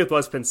 Yeah, I agree with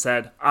what's been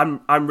said.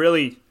 I'm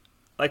really,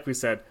 like we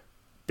said,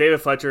 David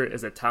Fletcher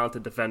is a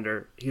talented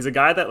defender. He's a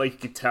guy that, like you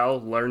could tell,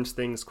 learns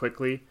things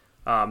quickly.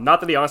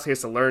 Not that he honestly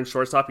has to learn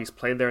shortstop. He's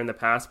played there in the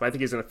past, but I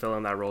think he's going to fill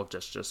in that role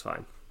just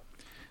fine.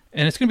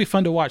 And it's going to be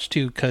fun to watch,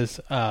 too, because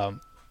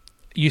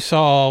you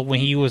saw when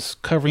he was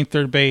covering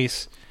third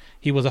base,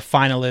 he was a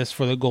finalist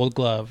for the Gold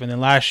Glove. And then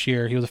last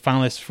year, he was a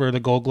finalist for the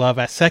Gold Glove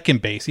at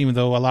second base, even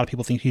though a lot of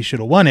people think he should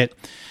have won it.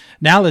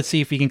 Now let's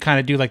see if he can kind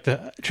of do like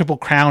the Triple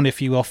Crown,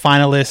 if you will,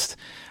 finalist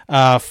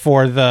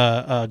for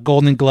the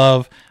Golden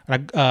Glove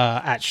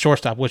at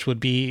shortstop, which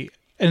would be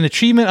an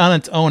achievement on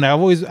its own. I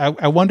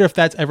wonder if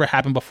that's ever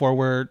happened before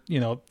where,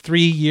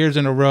 3 years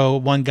in a row,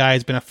 one guy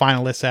has been a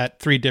finalist at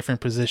 3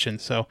 different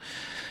positions. So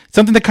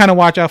something to kind of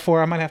watch out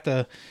for. I might have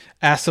to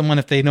ask someone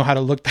if they know how to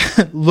look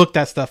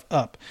that stuff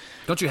up.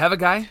 Don't you have a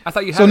guy? I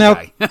thought you had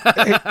a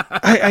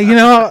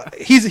guy.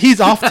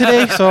 He's off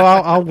today, so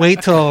I'll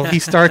wait till he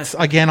starts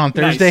again on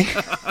Thursday.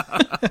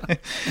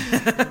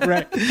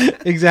 Right,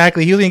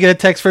 exactly. He was gonna get a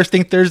text first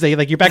thing Thursday,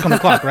 like, you're back on the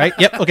clock, right?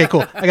 Yep. Okay,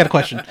 cool. I got a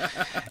question.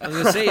 I was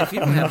gonna say, if you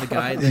don't have the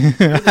guy, then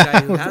you're the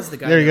guy who has the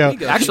guy. There you go.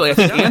 Actually, I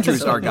think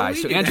Andrew's our guy.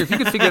 So Andrew, if you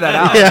could figure that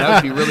out,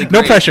 that would be really great.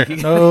 No pressure.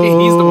 He's the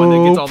one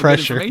that gets all the good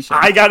information.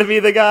 I got to be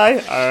the guy.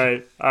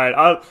 All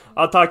right.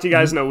 I'll talk to you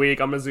guys in a week.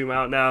 I'm gonna zoom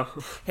out now.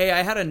 Hey,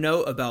 I had a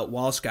note about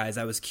Walsh, guys.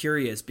 I was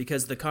curious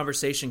because the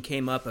conversation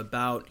came up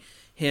about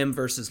him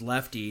versus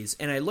lefties,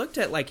 and I looked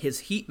at like his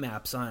heat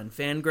maps on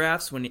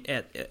Fangraphs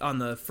on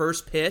the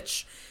first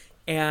pitch,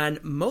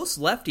 and most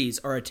lefties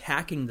are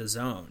attacking the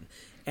zone.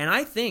 And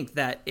I think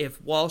that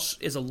if Walsh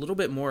is a little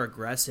bit more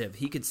aggressive,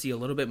 he could see a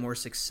little bit more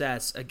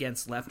success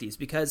against lefties,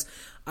 because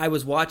I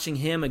was watching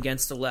him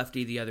against a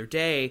lefty the other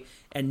day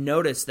and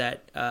noticed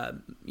that,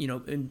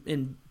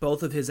 in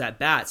both of his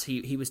at-bats,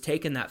 he was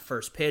taking that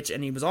first pitch,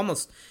 and he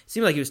was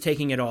seemed like he was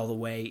taking it all the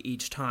way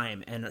each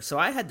time. And so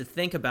I had to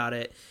think about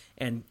it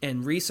and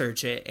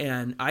research it,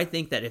 and I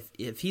think that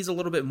if he's a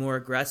little bit more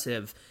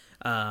aggressive,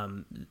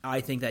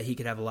 I think that he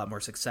could have a lot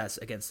more success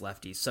against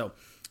lefties. So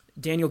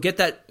Daniel, get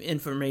that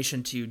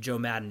information to Joe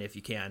Madden if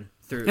you can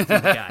through the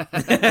guy.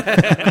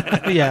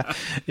 yeah.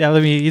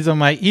 Let me. He's in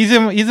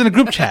a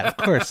group chat, of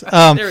course.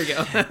 There we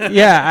go.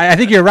 Yeah, I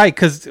think you're right,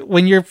 because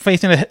when you're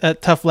facing a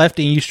tough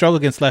lefty and you struggle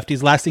against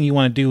lefties, last thing you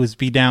want to do is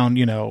be down,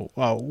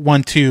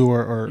 1-2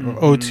 or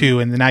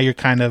 0-2, and now you're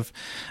kind of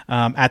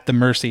at the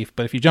mercy.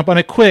 But if you jump on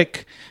it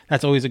quick,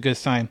 that's always a good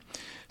sign.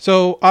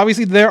 So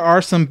obviously there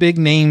are some big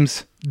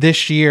names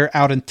this year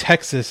out in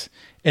Texas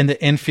in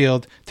the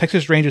infield.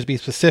 Texas Rangers, be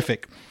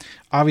specific.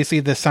 Obviously,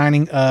 the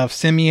signing of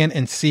Semien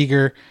and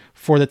Seager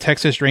for the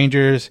Texas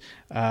Rangers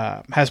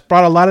has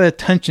brought a lot of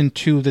attention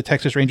to the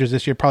Texas Rangers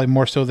this year, probably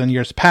more so than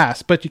years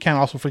past. But you can't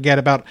also forget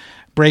about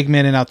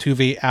Bregman and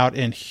Altuve out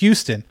in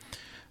Houston.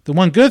 The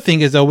one good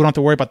thing is, though, we don't have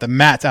to worry about the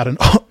Mats out in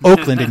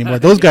Oakland anymore.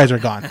 Those guys are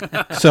gone.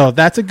 So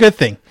that's a good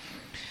thing.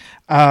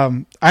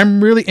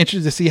 I'm really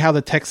interested to see how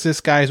the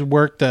Texas guys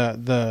work,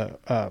 the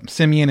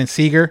Semien and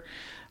Seager,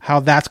 how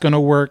that's going to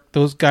work.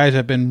 Those guys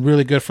have been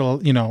really good for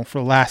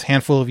the last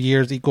handful of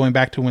years, going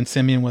back to when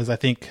Semien was, I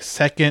think,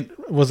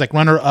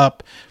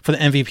 runner-up for the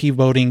MVP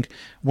voting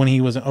when he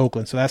was in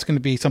Oakland. So that's going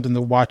to be something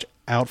to watch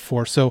out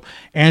for. So,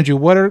 Andrew,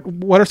 what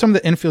are some of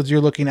the infields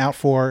you're looking out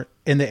for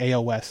in the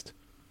AL West?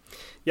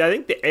 Yeah, I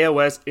think the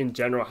AOS in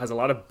general has a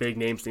lot of big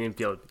names in the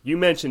infield. You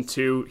mentioned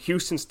two.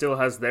 Houston still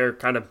has their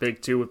kind of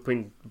big two with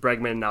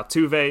Bregman and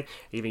Altuve,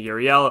 even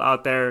Uriel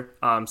out there.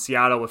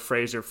 Seattle with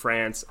Frazier,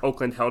 France.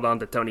 Oakland held on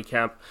to Tony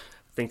Kemp.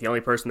 I think the only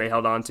person they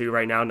held on to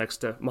right now next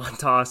to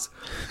Montas.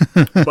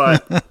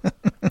 But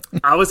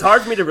it was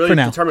hard for me to really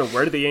determine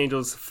where do the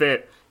Angels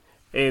fit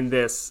in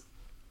this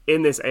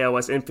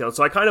AOS infield.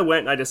 So I kind of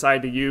went and I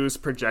decided to use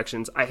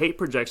projections. I hate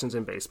projections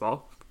in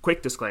baseball.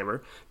 Quick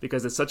disclaimer,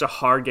 because it's such a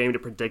hard game to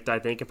predict, I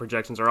think, and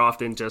projections are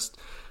often just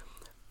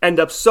end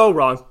up so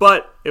wrong,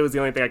 but it was the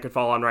only thing I could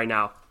fall on right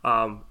now.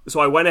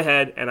 So I went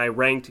ahead and I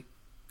ranked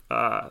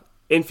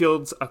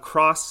infields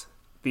across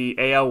the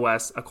AL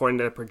West according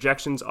to the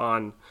projections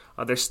on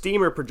their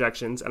steamer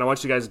projections, and I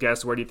want you guys to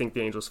guess, where do you think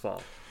the Angels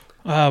fall?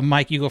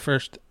 Mike, you go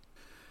first.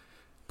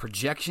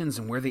 Projections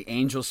and where the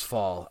Angels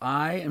fall.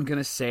 I am going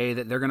to say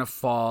that they're going to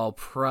fall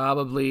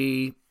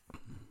probably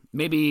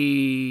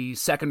maybe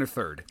second or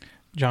third.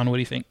 John, what do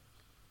you think?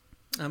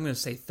 I'm going to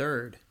say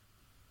third.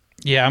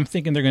 Yeah, I'm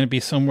thinking they're going to be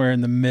somewhere in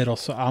the middle,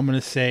 so I'm going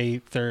to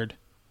say third.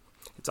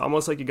 It's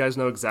almost like you guys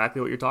know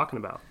exactly what you're talking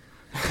about.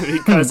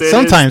 Because it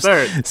Sometimes. is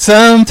third.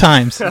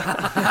 Sometimes.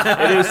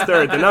 It is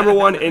third. The number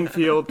one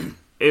infield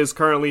is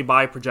currently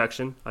by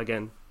projection.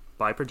 Again,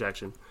 by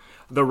projection.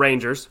 The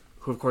Rangers,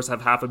 who of course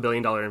have $500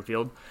 million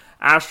infield.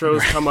 Astros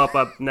come up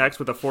next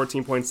with a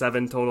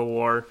 14.7 total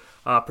WAR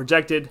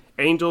projected.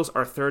 Angels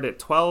are third at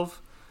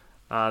 12.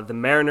 The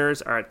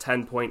Mariners are at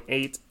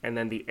 10.8, and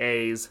then the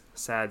A's,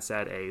 sad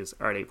A's,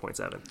 are at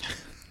 8.7.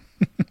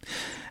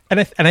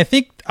 And I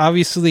think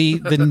obviously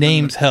the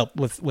names help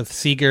with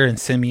Seager and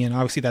Semien.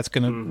 Obviously that's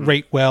going to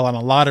rate well on a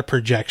lot of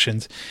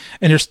projections.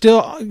 And there's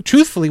still,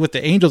 truthfully, with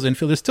the Angels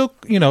infield, there's still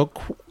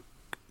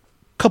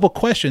couple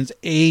questions.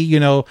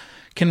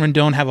 Can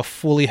Rendon have a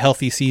fully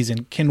healthy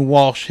season? Can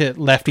Walsh hit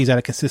lefties at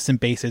a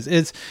consistent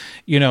basis?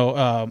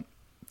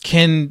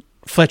 Can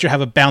Fletcher have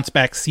a bounce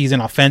back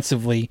season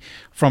offensively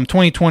from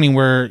 2020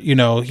 where,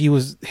 he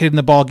was hitting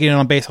the ball, getting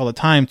on base all the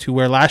time, to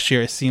where last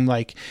year it seemed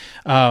like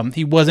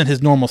he wasn't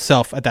his normal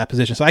self at that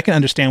position. So I can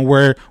understand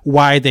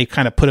why they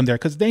kind of put him there,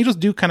 because the Angels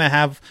do kind of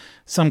have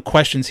some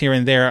questions here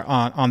and there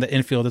on the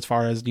infield as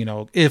far as,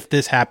 if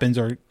this happens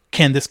or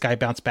can this guy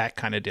bounce back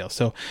kind of deal.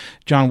 So,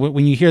 John,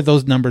 when you hear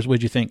those numbers, what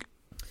do you think?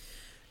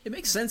 It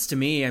makes sense to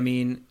me. I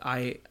mean,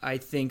 I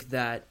think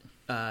that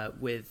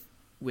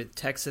with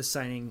Texas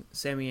signing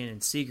Semien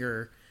and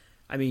Seager,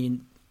 I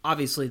mean,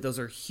 obviously those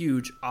are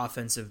huge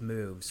offensive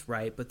moves,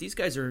 right? But these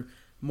guys are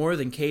more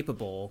than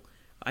capable.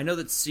 I know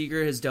that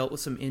Seager has dealt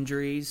with some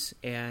injuries,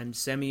 and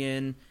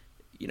Semien,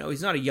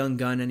 he's not a young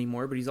gun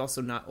anymore, but he's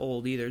also not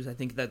old either. I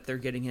think that they're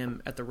getting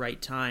him at the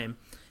right time.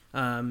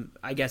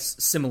 I guess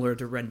similar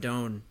to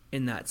Rendon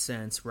in that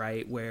sense,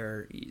 right?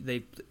 Where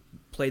they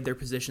played their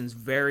positions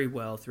very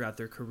well throughout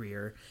their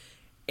career.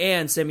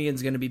 And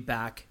Semien's going to be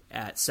back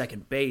at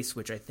second base,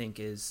 which I think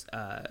is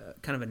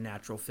kind of a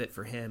natural fit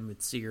for him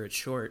with Seager at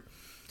short.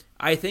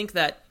 I think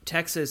that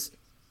Texas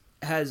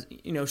has,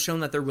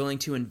 shown that they're willing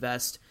to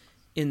invest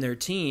in their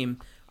team.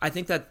 I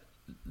think that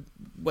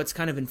what's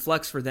kind of in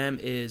flux for them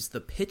is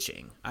the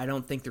pitching. I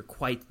don't think they're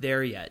quite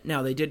there yet.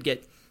 Now, they did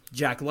get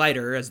Jack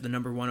Leiter as the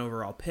number one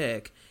overall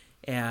pick,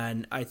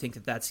 and I think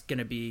that that's going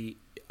to be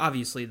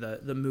obviously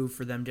the move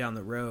for them down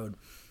the road.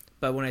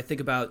 But when I think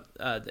about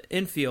the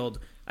infield,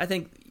 I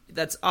think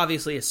that's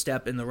obviously a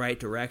step in the right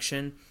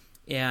direction,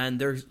 and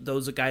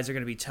those guys are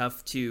going to be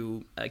tough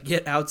to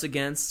get outs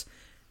against.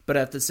 But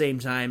at the same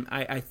time,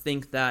 I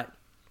think that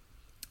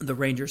the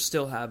Rangers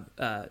still have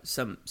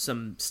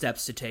some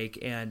steps to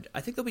take, and I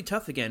think they'll be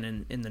tough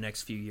again in the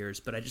next few years.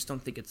 But I just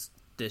don't think it's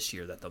this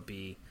year that they'll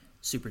be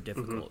super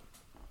difficult.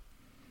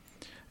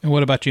 And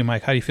what about you,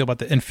 Mike? How do you feel about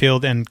the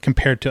infield and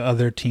compared to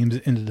other teams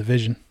in the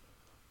division?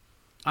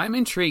 I'm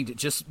intrigued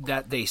just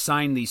that they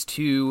signed these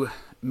two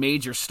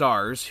major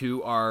stars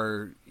who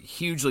are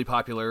hugely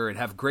popular and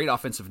have great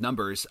offensive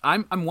numbers.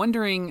 I'm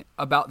wondering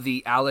about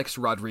the Alex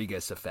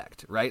Rodriguez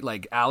effect, right?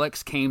 Like,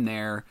 Alex came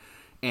there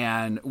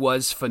and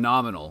was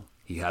phenomenal.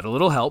 He had a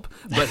little help,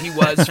 but he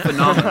was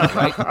phenomenal,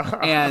 right?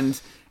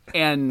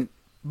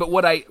 But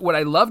what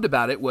I loved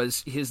about it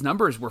was his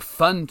numbers were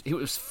fun. It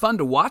was fun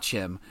to watch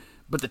him,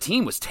 but the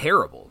team was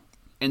terrible.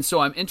 And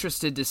so I'm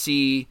interested to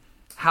see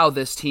how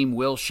this team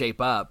will shape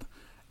up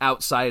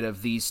outside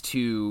of these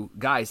two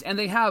guys. And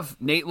they have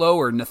Nate Lowe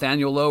or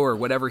Nathaniel Lowe or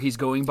whatever he's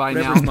going by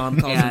whatever now. His mom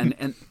calls him.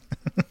 And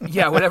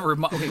yeah,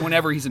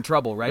 whenever he's in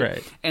trouble,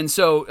 right? And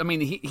so, I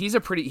mean, he's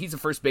a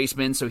first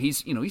baseman, so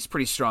he's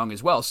pretty strong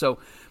as well. So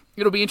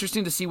it'll be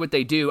interesting to see what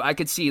they do. I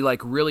could see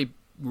like really,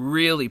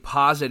 really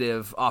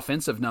positive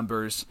offensive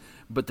numbers,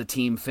 but the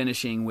team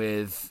finishing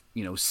with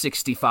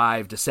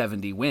 65 to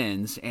 70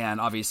 wins, and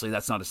obviously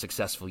that's not a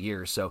successful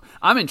year. So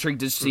I'm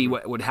intrigued to see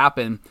what would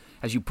happen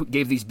as you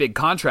gave these big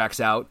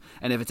contracts out,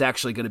 and if it's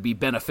actually going to be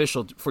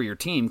beneficial for your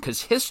team,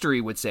 because history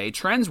would say,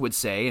 trends would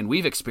say, and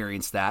we've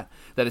experienced that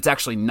it's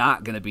actually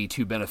not going to be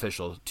too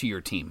beneficial to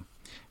your team.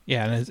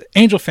 Yeah, and as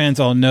Angel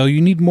fans all know,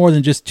 you need more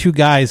than just two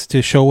guys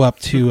to show up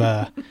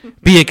to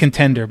be a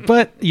contender.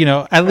 But,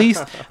 at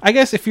least, I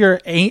guess if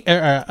you're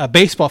a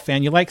baseball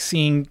fan, you like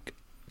seeing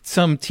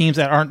some teams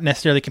that aren't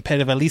necessarily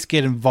competitive at least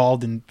get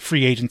involved in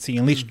free agency,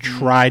 at least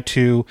try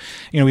to,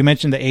 we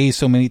mentioned the A's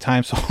so many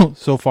times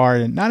so far,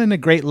 and not in a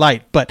great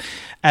light, but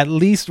at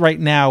least right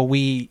now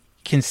we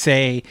can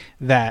say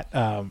that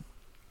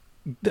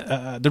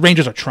the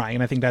Rangers are trying.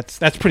 And I think that's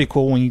pretty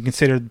cool when you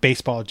consider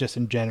baseball just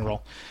in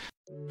general.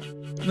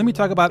 Let me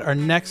talk about our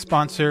next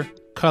sponsor,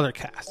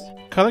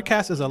 Colorcast.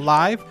 Colorcast is a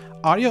live,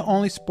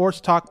 audio-only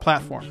sports talk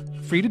platform,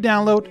 free to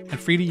download and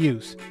free to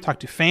use. Talk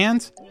to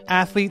fans,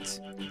 athletes,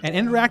 and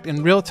interact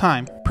in real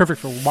time.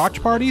 Perfect for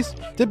watch parties,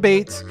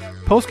 debates,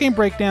 post-game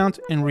breakdowns,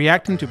 and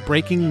reacting to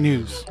breaking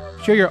news.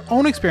 Share your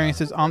own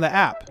experiences on the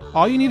app.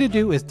 All you need to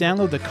do is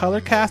download the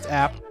Colorcast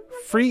app,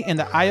 free in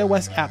the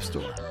iOS App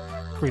Store.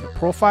 Create a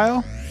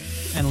profile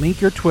and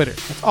link your Twitter.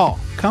 That's all.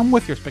 Come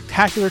with your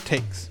spectacular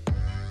takes.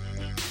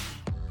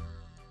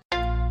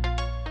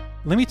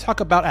 Let me talk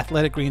about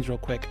Athletic Greens real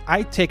quick.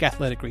 I take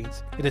Athletic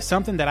Greens. It is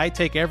something that I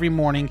take every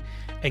morning,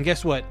 and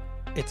guess what?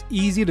 It's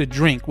easy to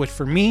drink, which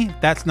for me,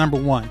 that's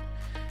number one.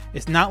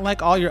 It's not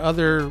like all your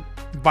other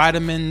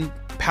vitamin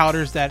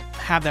powders that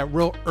have that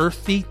real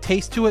earthy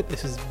taste to it.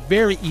 This is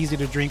very easy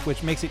to drink,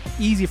 which makes it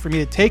easy for me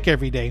to take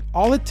every day.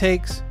 All it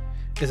takes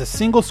is a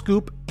single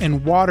scoop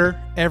in water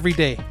every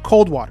day,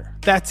 cold water.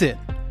 That's it.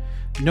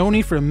 No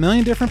need for a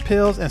million different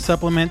pills and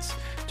supplements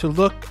to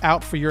look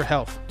out for your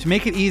health. To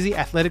make it easy,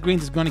 Athletic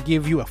Greens is going to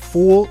give you a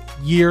full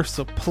year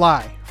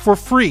supply for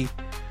free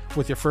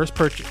with your first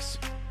purchase.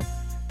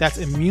 That's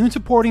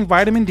immune-supporting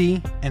vitamin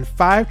D and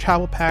 5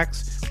 travel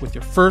packs with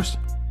your first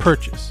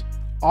purchase.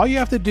 All you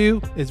have to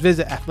do is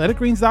visit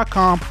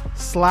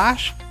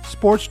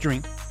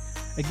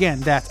athleticgreens.com/sportsdrink.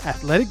 Again, that's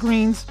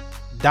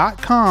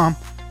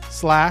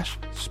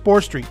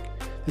athleticgreens.com/sportsdrink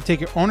to take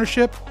your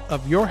ownership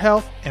of your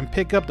health and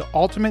pick up the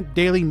ultimate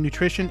daily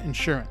nutrition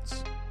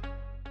insurance.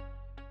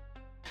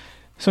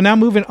 So now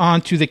moving on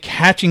to the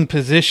catching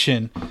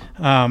position.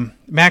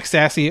 Max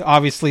Stassi,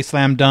 obviously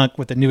slam dunk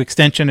with the new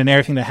extension and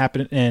everything that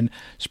happened in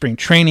spring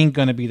training,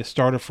 going to be the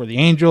starter for the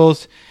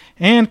Angels.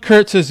 And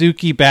Kurt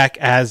Suzuki back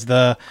as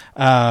the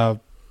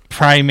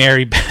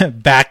primary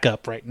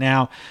backup right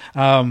now.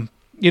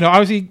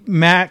 Obviously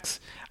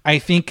Max, I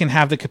think, can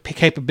have the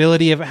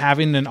capability of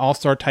having an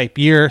all-star type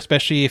year,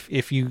 especially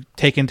if you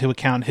take into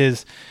account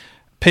his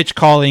pitch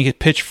calling, his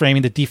pitch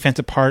framing, the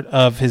defensive part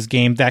of his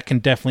game. That can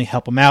definitely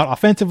help him out.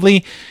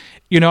 Offensively,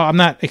 I'm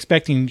not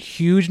expecting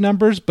huge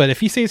numbers, but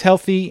if he stays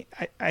healthy,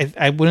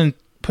 I wouldn't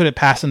put it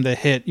past him to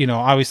hit,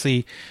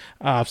 obviously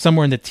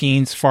somewhere in the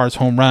teens as far as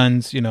home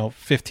runs,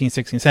 15,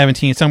 16,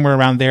 17, somewhere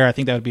around there. I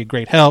think that would be a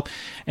great help.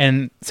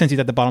 And since he's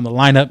at the bottom of the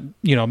lineup,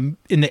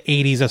 in the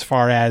 80s as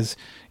far as,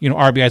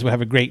 RBIs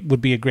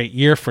would be a great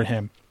year for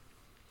him.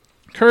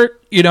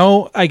 Kurt,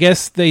 I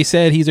guess they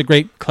said he's a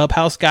great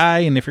clubhouse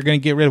guy, and if you're going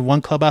to get rid of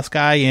one clubhouse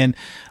guy in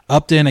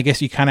Upton, I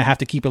guess you kind of have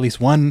to keep at least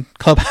one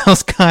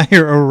clubhouse guy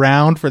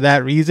around for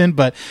that reason.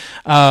 But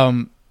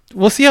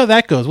we'll see how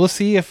that goes. We'll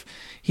see if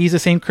he's the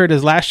same Kurt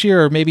as last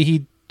year, or maybe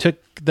he took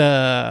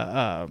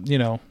the,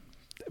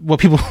 what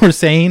people were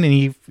saying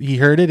and he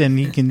heard it and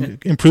he can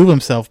improve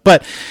himself.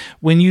 But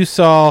when you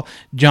saw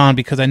John,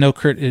 because I know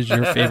Kurt is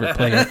your favorite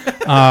player,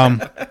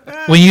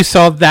 when you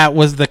saw that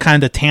was the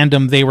kind of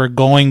tandem they were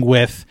going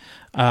with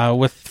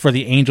for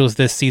the Angels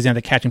this season at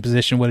the catching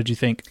position, what did you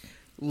think?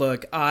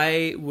 Look,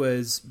 I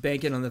was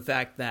banking on the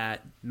fact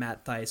that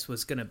Matt Thaiss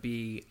was going to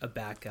be a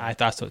backup. I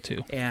thought so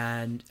too.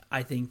 And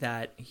I think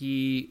that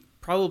he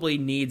probably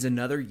needs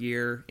another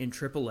year in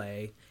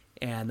AAA,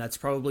 and that's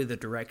probably the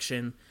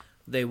direction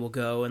they will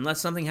go. Unless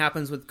something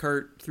happens with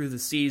Kurt through the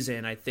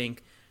season, I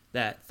think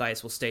that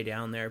Thaiss will stay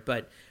down there.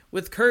 But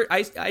with Kurt,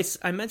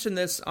 I mentioned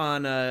this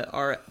on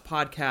our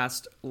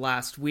podcast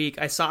last week.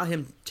 I saw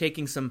him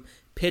taking some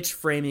pitch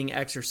framing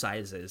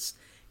exercises,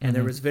 and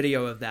there was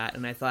video of that.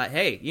 And I thought,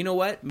 hey, you know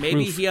what?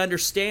 Maybe he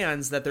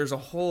understands that there's a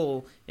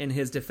hole in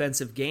his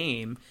defensive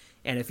game.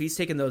 And if he's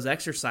taking those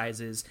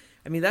exercises,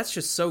 I mean, that's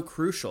just so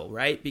crucial,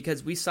 right?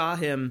 Because we saw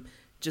him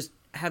just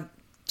have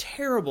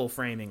terrible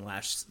framing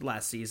last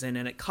season,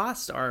 and it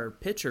cost our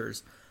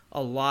pitchers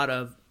a lot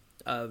of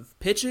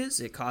pitches.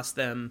 It cost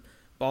them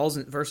balls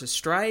versus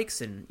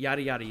strikes and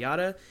yada, yada,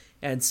 yada.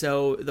 And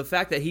so the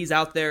fact that he's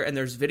out there, and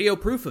there's video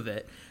proof of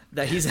it,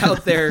 that he's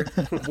out there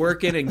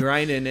working and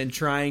grinding and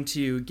trying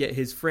to get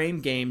his frame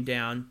game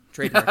down,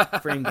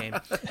 trademark frame game.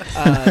 Put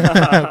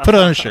it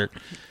on a shirt.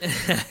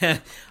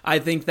 I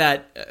think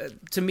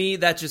that, to me,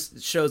 that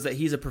just shows that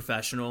he's a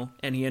professional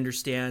and he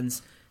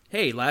understands,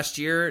 hey, last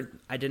year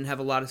I didn't have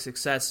a lot of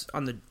success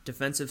on the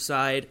defensive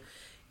side.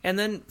 And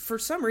then for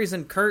some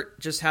reason, Kurt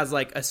just has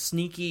like a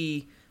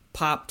sneaky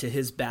pop to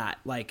his bat.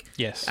 Like,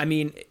 yes. I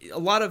mean, a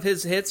lot of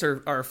his hits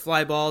are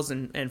fly balls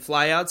and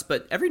fly outs,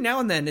 but every now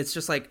and then it's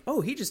just like,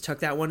 oh, he just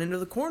tucked that one into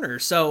the corner.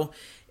 So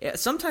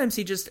sometimes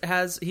he just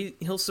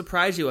he'll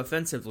surprise you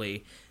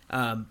offensively.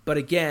 But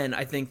again,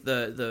 I think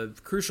the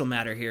crucial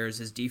matter here is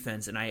his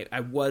defense, and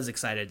I was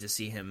excited to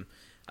see him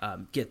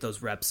get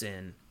those reps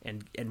in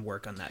and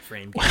work on that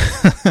frame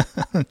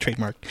game.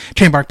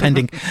 Trademark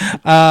pending.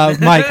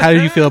 Mike, how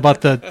do you feel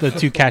about the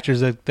two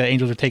catchers that the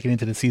Angels are taking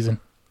into the season?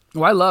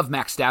 Well, I love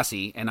Max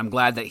Stassi, and I'm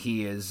glad that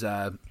he is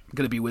going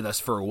to be with us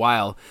for a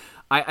while.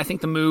 I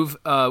think the move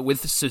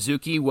with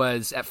Suzuki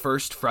was at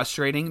first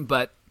frustrating,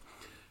 but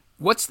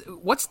what's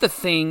the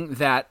thing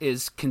that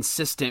is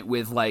consistent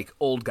with like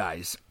old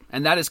guys?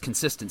 And that is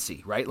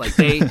consistency, right? Like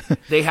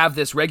they have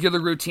this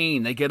regular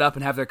routine. They get up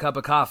and have their cup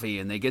of coffee,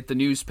 and they get the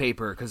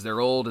newspaper because they're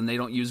old and they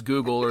don't use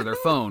Google or their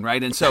phone,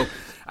 right? And so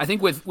I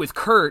think with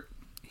Kurt,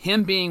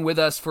 him being with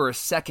us for a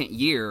second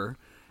year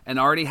and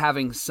already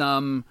having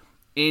some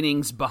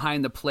innings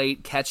behind the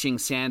plate, catching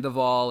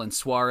Sandoval and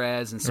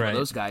Suarez and some of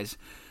those guys,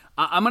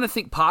 I'm going to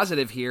think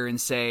positive here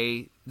and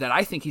say that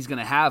I think he's going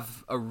to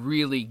have a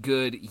really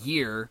good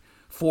year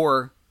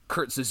for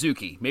Kurt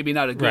Suzuki. Maybe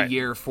not a good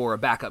year for a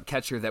backup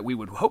catcher that we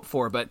would hope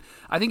for, but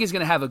I think he's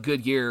going to have a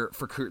good year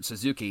for Kurt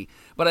Suzuki.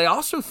 But I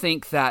also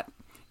think that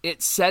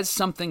it says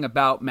something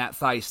about Matt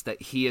Thaiss that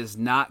he is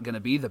not going to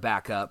be the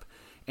backup.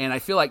 And I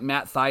feel like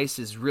Matt Thaiss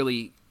is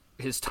really,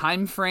 his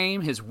time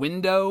frame, his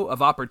window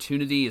of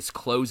opportunity is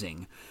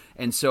closing.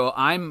 And so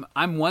I'm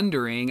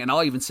wondering, and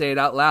I'll even say it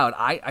out loud,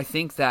 I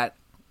think that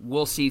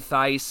we'll see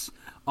Thaiss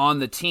on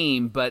the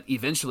team, but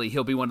eventually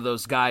he'll be one of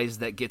those guys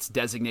that gets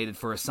designated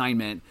for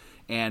assignment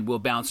and will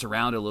bounce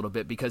around a little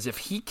bit, because if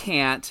he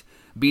can't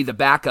be the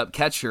backup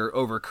catcher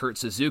over Kurt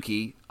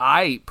Suzuki,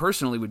 I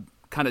personally would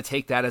kind of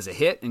take that as a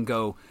hit and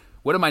go,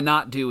 what am I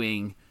not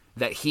doing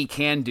that he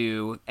can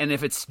do? And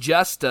if it's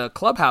just a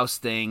clubhouse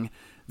thing,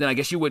 then I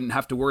guess you wouldn't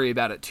have to worry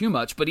about it too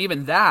much. But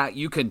even that,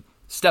 you can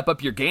step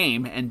up your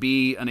game and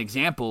be an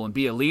example and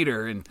be a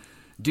leader and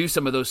do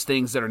some of those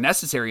things that are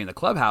necessary in the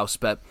clubhouse.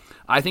 But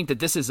I think that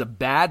this is a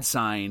bad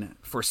sign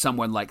for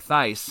someone like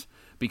Thaiss,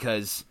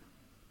 because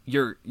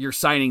you're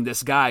signing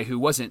this guy who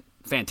wasn't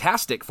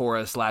fantastic for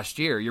us last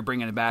year. You're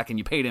bringing him back, and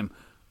you paid him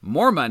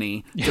more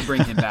money to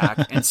bring him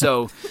back. And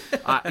so,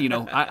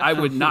 I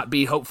would not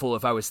be hopeful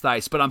if I was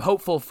Thaiss, but I'm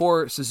hopeful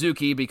for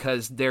Suzuki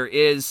because there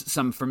is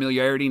some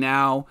familiarity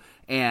now,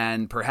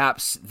 and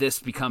perhaps this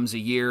becomes a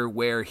year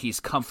where he's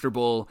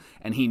comfortable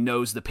and he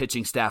knows the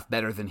pitching staff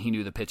better than he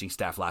knew the pitching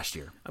staff last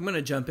year. I'm going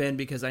to jump in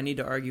because I need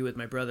to argue with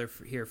my brother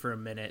here for a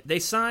minute.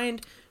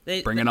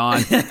 Bring it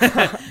on.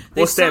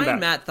 They signed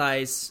Matt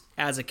Thaiss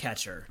as a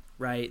catcher,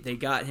 right? They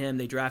got him,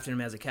 they drafted him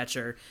as a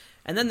catcher,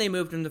 and then they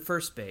moved him to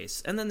first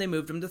base, and then they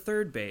moved him to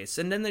third base,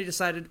 and then they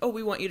decided,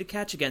 we want you to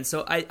catch again.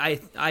 So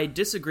I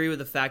disagree with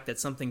the fact that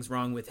something's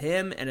wrong with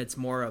him, and it's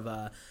more of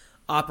a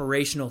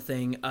operational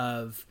thing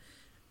of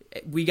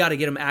we got to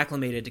get him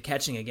acclimated to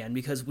catching again,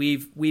 because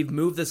we've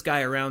moved this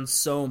guy around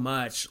so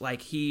much.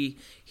 Like he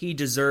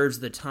deserves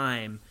the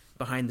time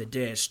behind the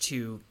dish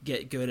to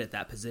get good at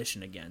that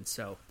position again.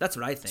 So that's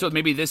what I think. So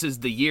maybe this is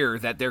the year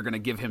that they're going to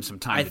give him some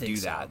time to do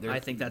that. I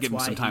think that's give why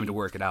him some time to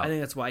work it out. I think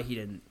that's why he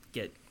didn't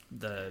get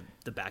the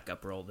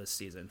backup role this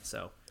season.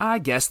 So I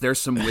guess there's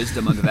some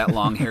wisdom under that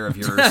long hair of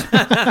yours.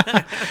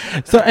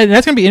 So, and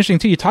that's going to be interesting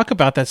too. You talk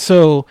about that.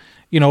 So,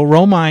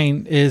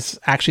 Romine is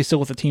actually still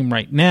with the team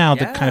right now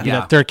to kind of be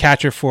that third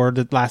catcher for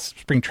the last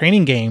spring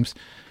training games.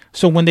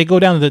 So when they go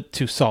down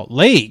to Salt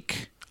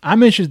Lake,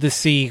 I'm interested to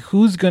see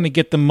who's going to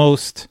get the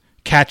most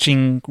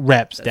catching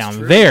reps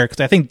there, because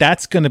I think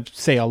that's going to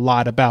say a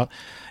lot about,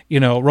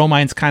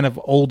 Romine's kind of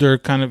older,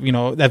 kind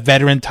of, that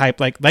veteran type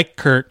like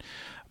Kurt.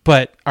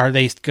 But are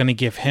they going to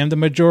give him the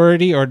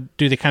majority, or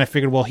do they kind of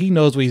figure, well, he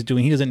knows what he's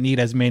doing. He doesn't need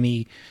as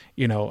many,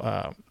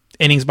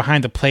 innings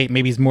behind the plate.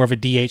 Maybe he's more of a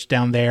DH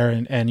down there,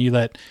 and you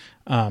let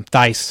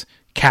Thaiss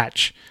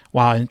catch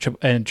while in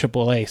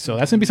AAA. So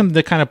that's going to be something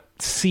to kind of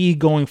see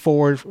going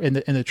forward in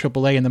the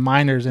AAA and the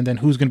minors, and then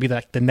who's going to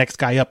be the next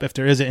guy up if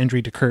there is an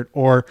injury to Kurt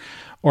or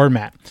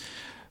Matt.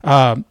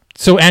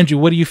 So, Andrew,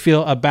 what do you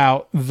feel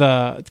about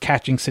the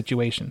catching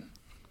situation?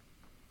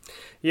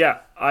 Yeah,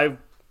 I'm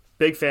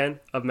big fan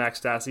of Max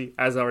Stassi,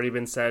 as already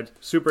been said.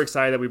 Super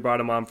excited that we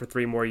brought him on for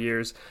 3 more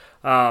years.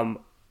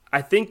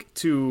 I think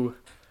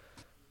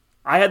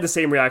I had the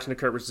same reaction to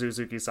Kurt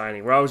Suzuki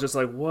signing, where I was just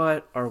like,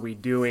 what are we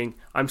doing?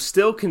 I'm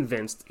still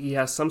convinced he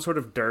has some sort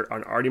of dirt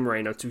on Artie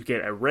Moreno to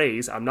get a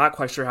raise. I'm not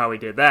quite sure how he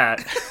did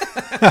that.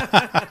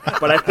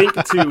 But I think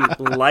to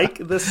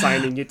like the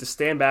signing, you have to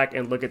stand back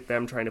and look at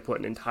them trying to put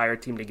an entire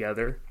team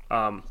together.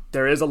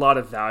 There is a lot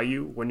of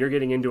value when you're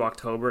getting into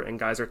October and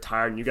guys are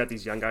tired and you got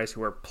these young guys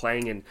who are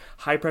playing in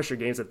high-pressure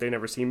games that they've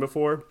never seen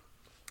before.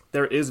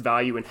 There is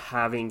value in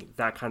having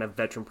that kind of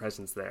veteran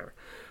presence there.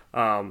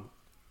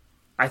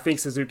 I think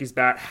Suzuki's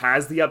bat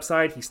has the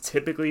upside. He's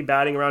typically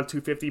batting around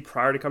 250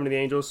 prior to coming to the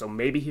Angels, so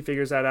maybe he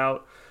figures that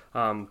out.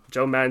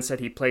 Joe Maddon said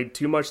he played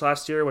too much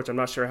last year, which I'm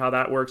not sure how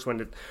that works when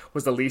it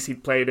was the least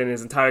he'd played in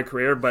his entire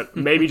career, but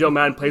maybe Joe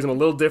Maddon plays him a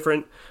little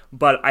different.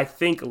 But I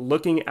think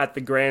looking at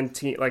the grand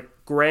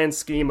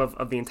scheme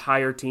of the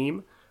entire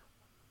team,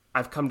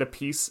 I've come to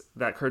peace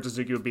that Kurt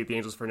Suzuki will be at the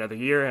Angels for another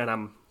year, and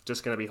I'm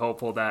just going to be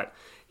hopeful that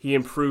he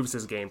improves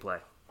his gameplay.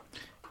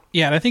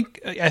 Yeah, and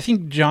I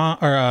think John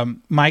or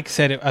Mike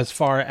said it as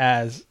far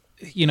as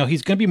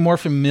he's going to be more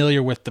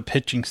familiar with the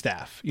pitching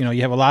staff. You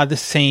have a lot of the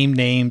same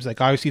names,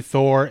 like obviously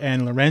Thor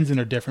and Lorenzen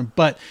are different,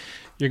 but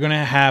you're going to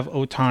have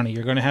Ohtani,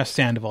 you're going to have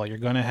Sandoval, you're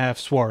going to have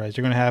Suarez,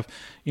 you're going to have,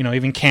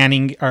 even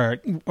Canning or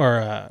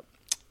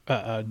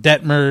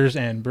Detmers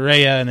and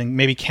Berea, and then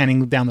maybe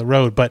Canning down the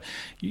road. But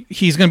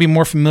he's going to be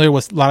more familiar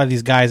with a lot of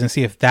these guys and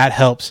see if that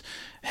helps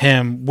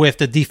him with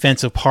the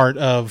defensive part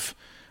of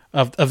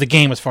the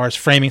game as far as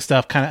framing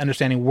stuff, kind of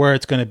understanding where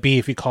it's going to be.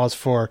 If he calls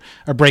for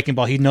a breaking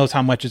ball, he knows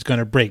how much it's going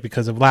to break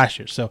because of last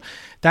year. So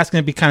that's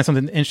going to be kind of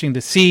something interesting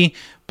to see.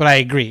 But I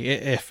agree.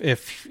 If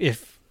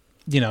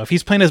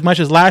he's playing as much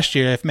as last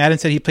year, if Madden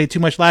said he played too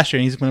much last year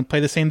and he's going to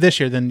play the same this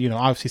year, then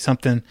obviously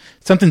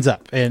something's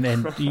up,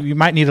 and you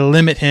might need to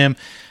limit him.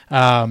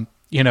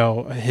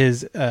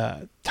 His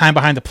time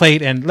behind the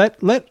plate, and let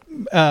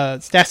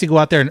Stassi go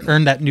out there and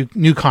earn that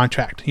new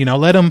contract.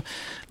 Let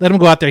him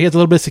go out there. He has a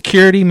little bit of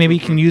security. Maybe you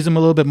can use him a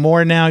little bit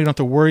more now. You don't have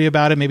to worry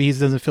about it. Maybe he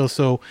doesn't feel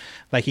so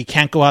like he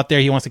can't go out there.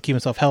 He wants to keep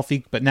himself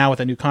healthy. But now with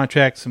a new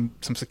contract, some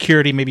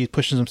security, maybe he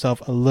pushes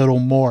himself a little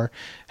more,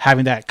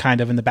 having that kind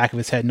of in the back of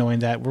his head, knowing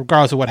that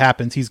regardless of what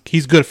happens, he's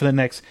good for the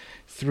next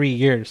 3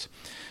 years.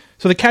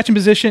 So the catching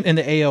position in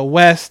the AL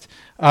West.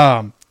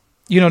 Not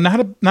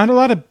a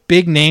lot of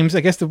big names.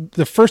 I guess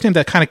the first name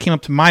that kind of came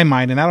up to my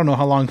mind, and I don't know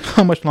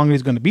how much longer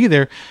he's going to be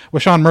there,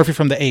 was Sean Murphy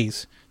from the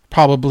A's.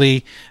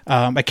 Probably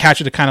a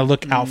catcher to kind of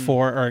look out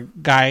for, or a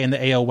guy in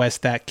the AL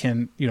West that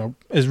can,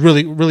 is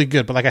really, really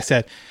good. But like I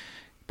said,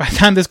 by the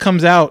time this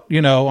comes out,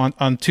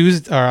 on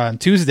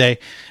Tuesday,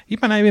 he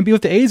might not even be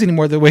with the A's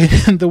anymore the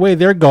way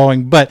they're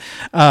going. But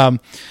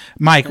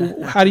Mike,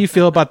 how do you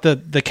feel about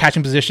the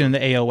catching position in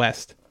the AL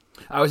West?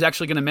 I was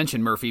actually going to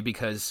mention Murphy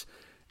because,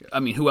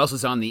 who else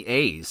is on the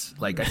A's?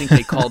 Like, I think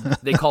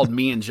they called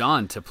me and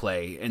John to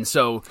play, and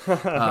so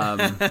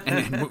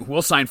and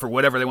we'll sign for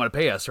whatever they want to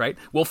pay us, right?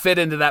 We'll fit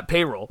into that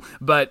payroll.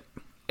 But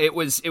it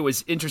was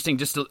interesting.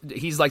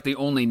 He's like the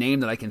only name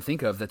that I can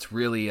think of that's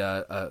really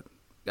I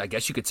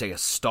guess you could say a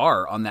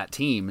star on that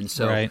team, and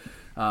so right.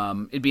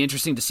 It'd be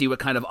interesting to see what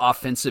kind of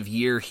offensive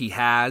year he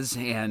has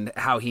and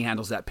how he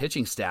handles that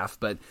pitching staff.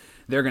 But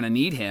they're going to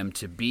need him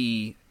to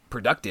be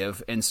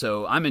productive, and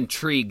so I'm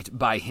intrigued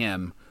by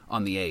him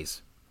on the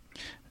A's.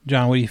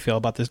 John, what do you feel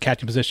about this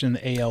catching position in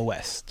the AL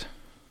West?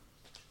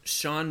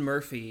 Sean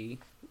Murphy,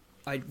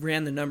 I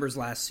ran the numbers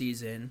last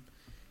season,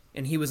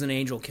 and he was an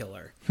angel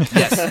killer.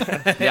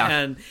 Yes.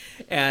 Yeah.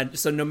 And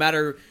so no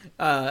matter,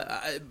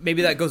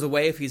 maybe that goes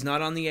away if he's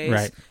not on the A's,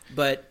 right.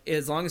 But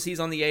as long as he's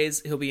on the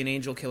A's, he'll be an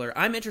angel killer.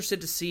 I'm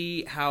interested to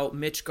see how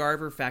Mitch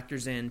Garver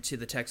factors into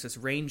the Texas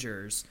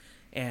Rangers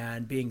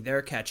and being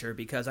their catcher,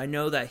 because I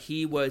know that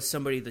he was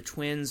somebody the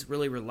Twins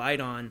really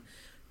relied on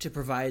to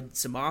provide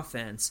some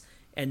offense.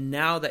 And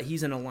now that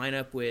he's in a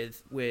lineup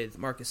with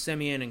Marcus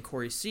Semien and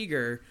Corey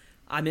Seager,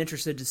 I'm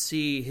interested to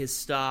see his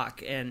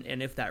stock and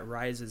if that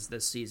rises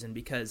this season,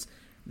 because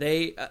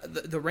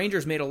the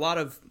Rangers made a lot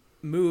of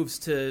moves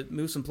to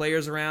move some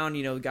players around.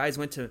 Guys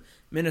went to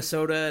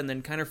Minnesota, and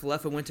then Kiner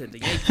Falefa went to the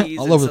Yankees.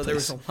 All over so the there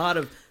place. was a lot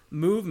of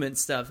movement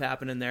stuff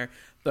happening there.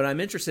 But I'm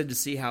interested to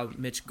see how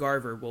Mitch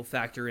Garver will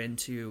factor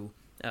into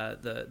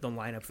the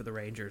lineup for the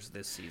Rangers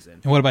this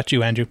season. And what about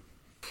you, Andrew?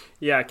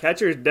 Yeah,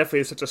 catcher is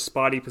definitely such a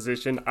spotty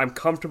position. I'm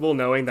comfortable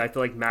knowing that I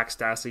feel like Max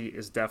Stassi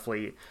is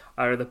definitely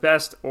either the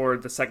best or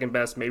the second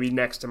best, maybe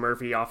next to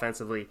Murphy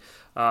offensively.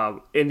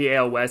 In the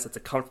AL West, it's a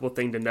comfortable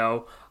thing to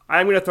know.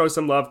 I'm going to throw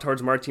some love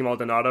towards Martin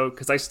Maldonado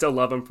because I still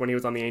love him when he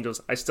was on the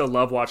Angels. I still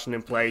love watching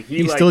him play.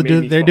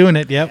 They're doing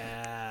it, yep.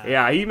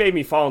 Yeah, he made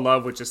me fall in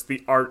love with just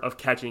the art of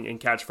catching and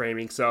catch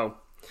framing. So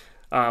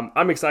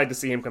I'm excited to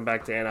see him come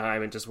back to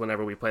Anaheim and just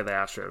whenever we play the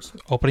Astros.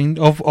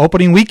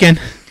 Opening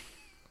weekend.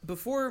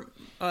 Before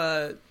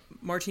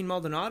Martin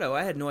Maldonado,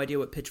 I had no idea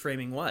what pitch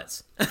framing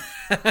was.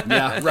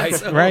 Yeah, right,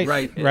 So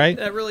right.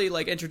 That really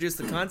introduced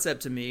the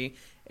concept to me,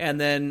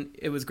 and then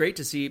it was great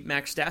to see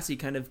Max Stassi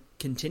kind of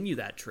continue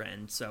that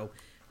trend. So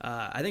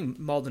I think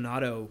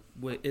Maldonado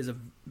is a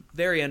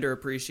very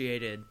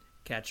underappreciated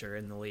catcher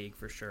in the league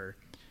for sure.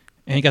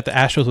 And you got the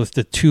Astros with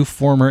the two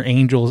former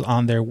Angels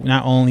on there,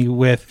 not only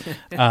with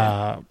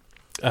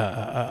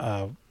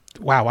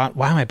Wow,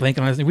 why am I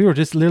blanking on his name? We were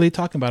just literally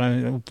talking about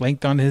it. I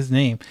blanked on his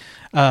name.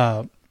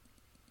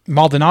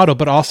 Maldonado,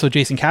 but also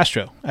Jason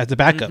Castro as the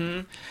backup.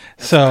 Mm-hmm.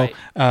 So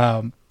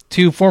right.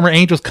 Two former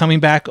Angels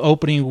coming back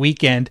opening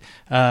weekend.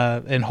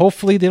 And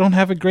hopefully they don't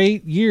have a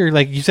great year.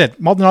 Like you said,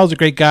 Maldonado's a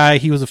great guy.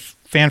 He was a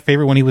fan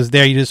favorite when he was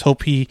there. You just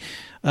hope he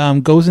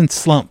goes in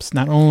slumps,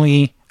 not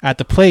only at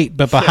the plate,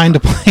 but behind the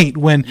plate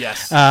when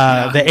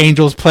the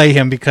Angels play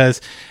him, because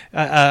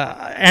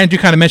Andrew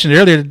kind of mentioned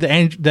earlier,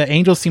 the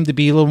Angels seem to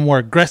be a little more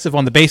aggressive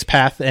on the base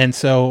path, and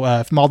so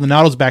if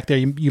Maldonado's back there,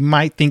 you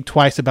might think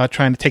twice about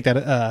trying to take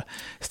that,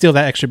 steal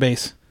that extra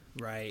base.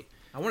 Right.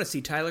 I want to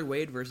see Tyler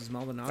Wade versus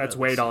Maldonado. That's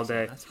Wade all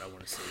day. That's what I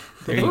want to see.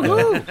 There you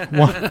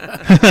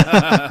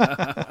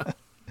go.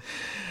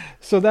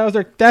 So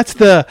that's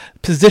the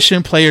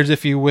position players,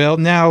 if you will.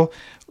 Now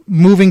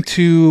moving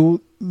to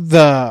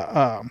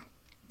the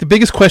the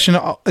biggest question,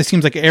 it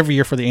seems like every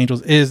year for the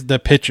Angels, is the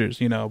pitchers,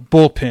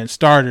 bullpen,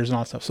 starters, and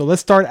all that stuff. So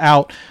let's start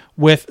out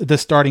with the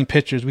starting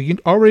pitchers. We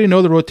already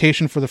know the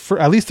rotation for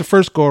at least the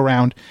first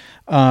go-around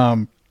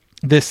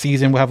this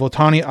season. We'll have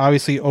Ohtani,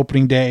 obviously,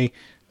 opening day.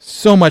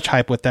 So much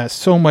hype with that,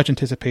 so much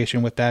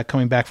anticipation with that,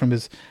 coming back from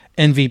his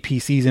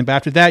MVP season. But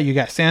after that, you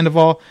got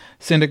Sandoval,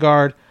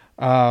 Syndergaard,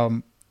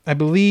 I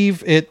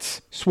believe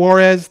it's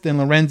Suarez, then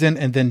Lorenzen,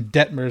 and then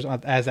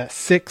Detmers as that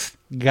sixth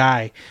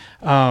guy.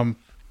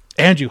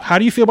 Andrew, how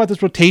do you feel about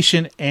this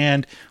rotation,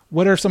 and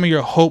what are some of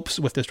your hopes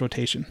with this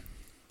rotation?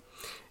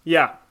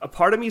 Yeah, a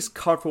part of me is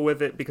comfortable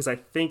with it because I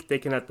think they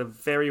can, at the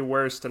very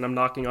worst, and I'm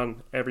knocking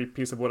on every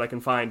piece of wood I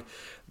can find,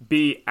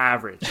 be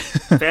average.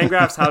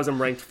 Fangraphs has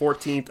them ranked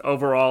 14th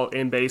overall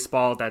in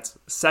baseball. That's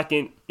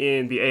second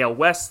in the AL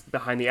West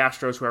behind the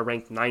Astros, who are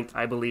ranked 9th,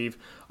 I believe.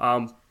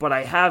 But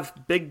I have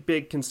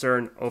big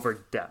concern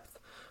over depth.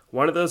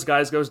 One of those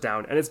guys goes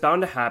down, and it's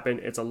bound to happen.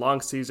 It's a long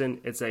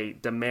season. It's a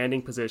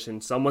demanding position.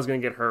 Someone's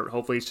going to get hurt.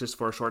 Hopefully it's just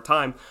for a short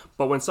time.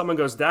 But when someone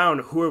goes down,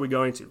 who are we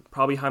going to?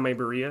 Probably Jaime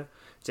Barria,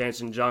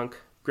 Jansen Junk,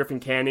 Griffin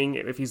Canning,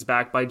 if he's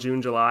back by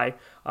June, July.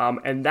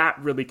 And that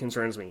really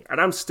concerns me.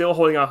 And I'm still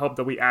holding out hope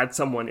that we add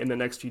someone in the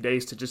next few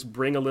days to just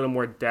bring a little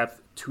more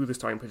depth to the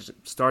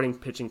starting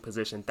pitching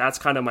position. That's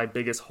kind of my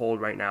biggest hold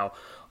right now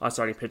on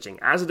starting pitching.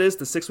 As it is,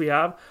 the six we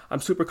have, I'm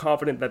super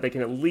confident that they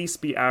can at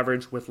least be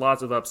average with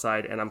lots of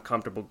upside, and I'm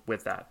comfortable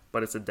with that.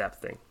 But it's a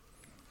depth thing.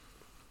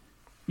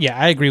 Yeah,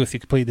 I agree with you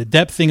completely. The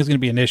depth thing is going to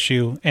be an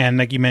issue. And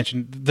like you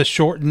mentioned, the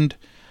shortened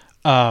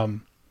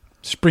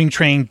spring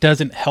training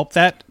doesn't help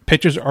that.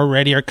 Pitchers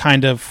already are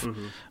kind of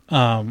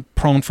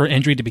prone for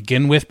injury to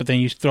begin with, but then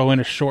you throw in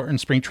a shortened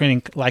spring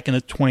training, like in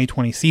the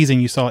 2020 season,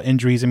 you saw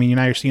injuries. I mean,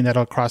 now you're seeing that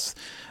all across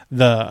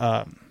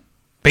the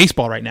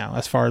baseball right now,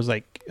 as far as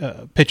like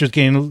pitchers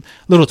getting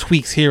little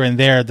tweaks here and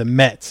there. The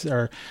Mets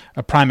are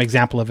a prime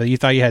example of it. You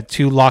thought you had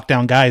two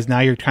lockdown guys.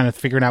 Now you're kind of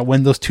figuring out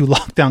when those two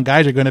lockdown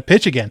guys are going to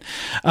pitch again.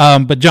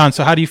 But John,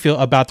 so how do you feel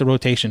about the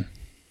rotation?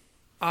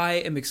 I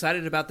am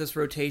excited about this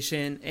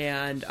rotation,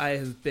 and I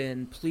have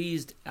been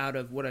pleased out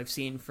of what I've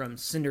seen from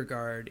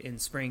Syndergaard in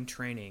spring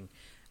training.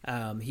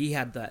 He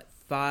had that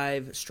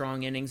 5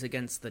 strong innings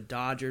against the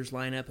Dodgers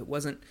lineup. It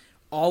wasn't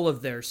all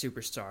of their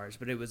superstars,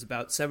 but it was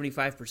about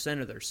 75%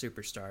 of their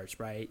superstars,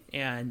 right?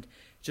 And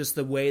just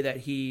the way that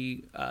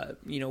he,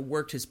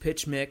 worked his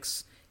pitch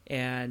mix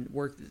and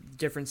worked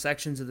different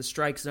sections of the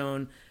strike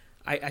zone,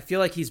 I feel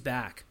like he's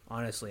back.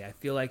 Honestly, I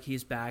feel like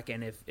he's back,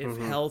 and if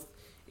health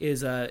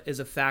is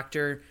a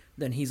factor,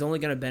 then he's only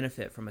going to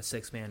benefit from a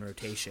 6-man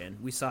rotation.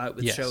 We saw it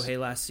with Shohei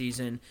last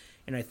season,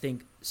 and I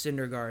think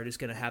Syndergaard is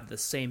going to have the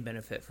same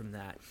benefit from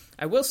that.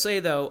 I will say,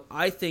 though,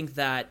 I think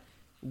that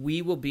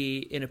we will be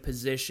in a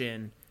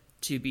position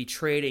to be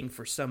trading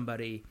for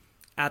somebody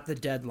at the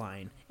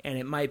deadline, and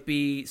it might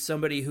be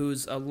somebody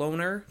who's a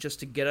loner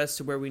just to get us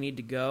to where we need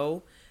to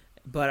go,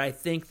 but I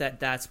think that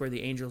that's where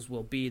the Angels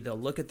will be. They'll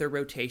look at their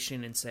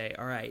rotation and say,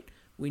 all right,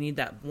 we need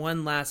that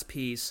one last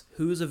piece.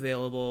 Who's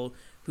available?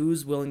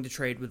 Who's willing to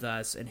trade with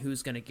us, and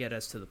who's going to get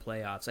us to the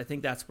playoffs? I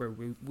think that's where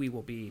we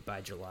will be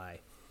by July.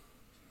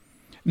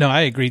 No,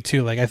 I agree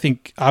too. Like, I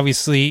think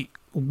obviously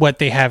what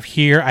they have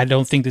here, I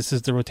don't think this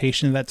is the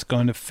rotation that's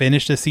going to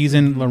finish the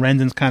season.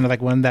 Lorenzen's kind of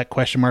like one of that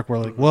question mark where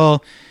like,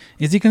 well,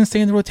 is he going to stay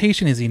in the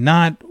rotation? Is he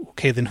not?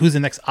 Okay, then who's the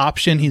next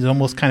option? He's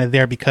almost kind of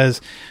there because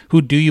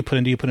who do you put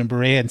in? Do you put in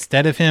Barria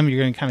instead of him?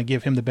 You're going to kind of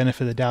give him the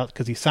benefit of the doubt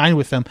because he signed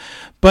with them.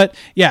 But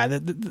yeah,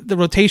 the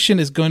rotation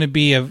is going to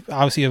be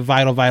obviously a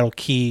vital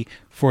key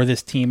for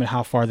this team and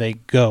how far they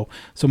go.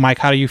 So Mike,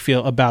 how do you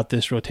feel about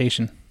this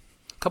rotation?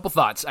 Couple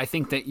thoughts. I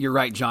think that you're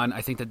right, John.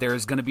 I think that there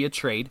is going to be a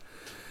trade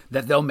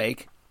that they'll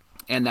make,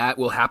 and that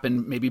will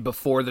happen maybe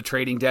before the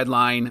trading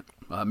deadline,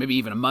 maybe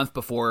even a month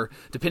before,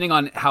 depending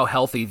on how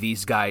healthy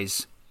these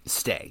guys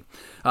stay.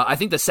 I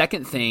think the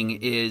second thing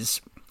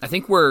is I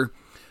think we're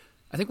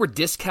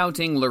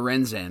discounting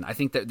Lorenzen. I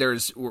think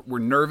that we're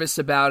nervous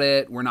about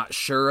it. We're not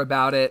sure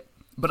about it.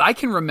 But I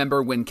can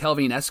remember when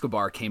Kelvin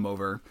Escobar came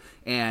over,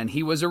 and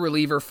he was a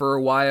reliever for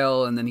a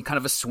while, and then he kind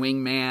of a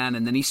swing man,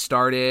 and then he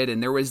started,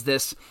 and there was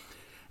this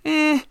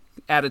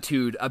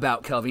attitude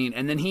about Kelvin,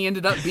 and then he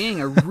ended up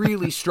being a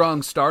really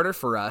strong starter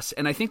for us,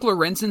 and I think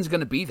Lorenzen's going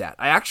to be that.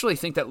 I actually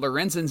think that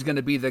Lorenzen's going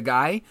to be the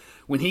guy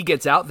when he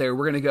gets out there.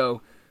 We're going to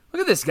go,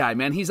 look at this guy,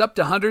 man. He's up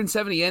to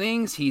 170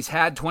 innings. He's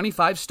had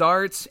 25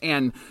 starts,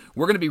 and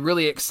we're going to be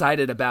really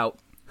excited about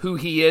who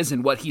he is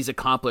and what he's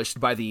accomplished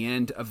by the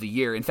end of the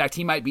year. In fact,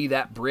 he might be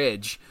that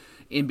bridge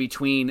in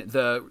between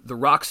the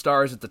rock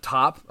stars at the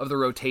top of the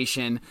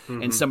rotation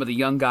and some of the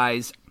young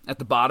guys at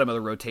the bottom of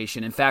the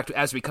rotation. In fact,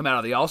 as we come out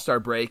of the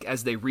All-Star break,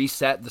 as they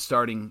reset the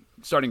starting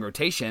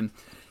rotation,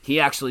 he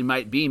actually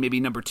might be maybe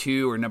number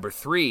 2 or number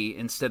 3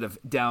 instead of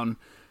down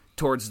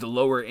towards the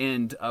lower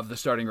end of the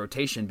starting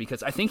rotation,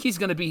 because I think he's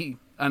going to be,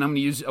 and I'm going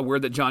to use a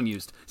word that John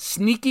used,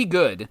 sneaky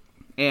good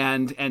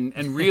and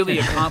really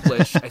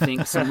accomplish, I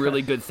think, some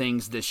really good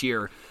things this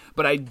year.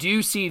 But I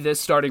do see this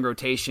starting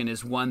rotation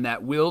as one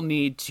that will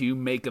need to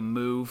make a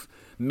move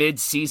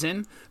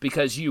mid-season,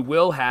 because you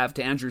will have,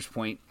 to Andrew's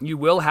point, you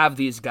will have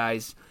these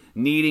guys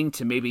needing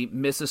to maybe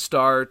miss a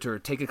start or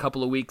take a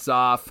couple of weeks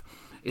off,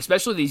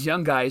 especially these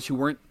young guys who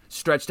weren't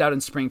stretched out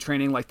in spring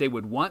training like they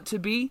would want to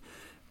be.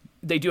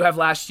 They do have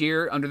last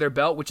year under their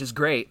belt, which is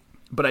great,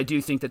 but I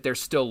do think that they're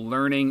still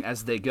learning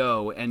as they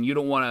go, and you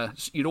don't want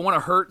to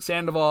hurt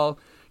Sandoval.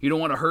 You don't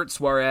want to hurt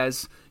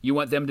Suarez. You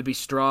want them to be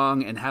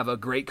strong and have a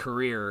great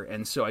career.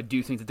 And so I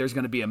do think that there's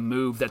going to be a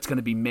move that's going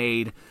to be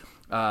made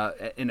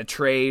in a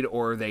trade,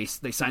 or they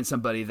sign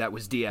somebody that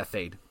was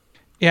DFA'd.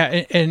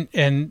 Yeah,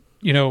 and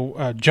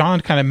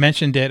John kind of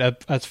mentioned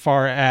it as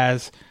far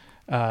as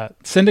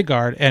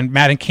Syndergaard, and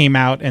Madden came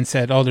out and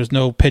said, "Oh, there's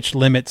no pitch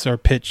limits or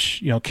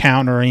pitch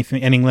count or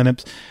anything, inning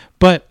limits,"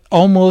 but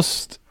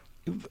almost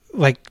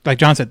like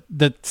John said,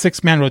 the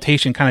 6-man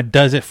rotation kind of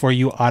does it for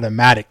you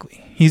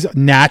automatically. He's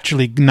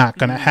naturally not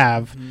going to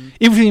have,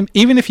 even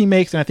if he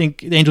makes, and I think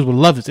the Angels would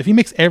love this, if he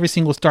makes every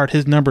single start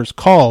his numbers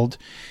called,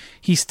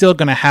 he's still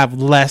going to have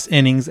less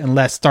innings and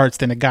less starts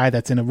than a guy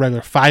that's in a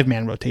regular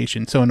 5-man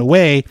rotation. So in a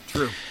way,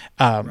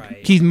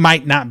 he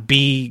might not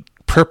be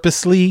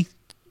purposely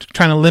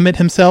trying to limit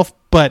himself,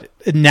 but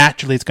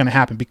naturally it's going to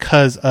happen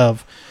because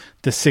of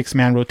the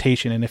 6-man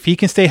rotation. And if he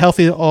can stay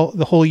healthy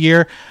the whole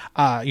year,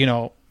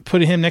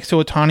 putting him next to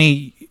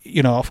Ohtani,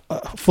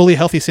 a fully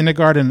healthy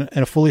Syndergaard and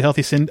a fully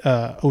healthy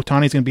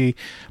Ohtani is going to be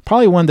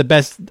probably one of the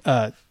best,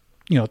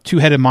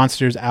 two-headed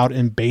monsters out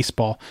in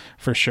baseball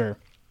for sure.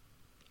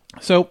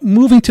 So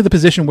moving to the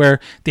position where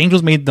the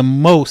Angels made the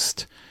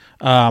most,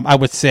 I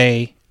would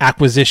say,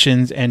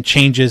 acquisitions and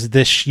changes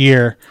this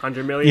year.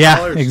 $100 million.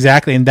 Yeah,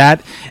 exactly. And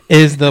that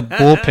is the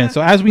bullpen.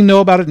 So as we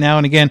know about it now,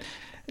 and again,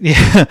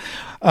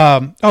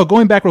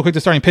 going back real quick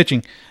to starting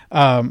pitching,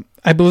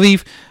 I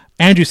believe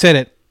Andrew said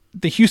it.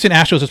 The Houston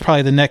Astros is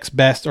probably the next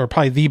best, or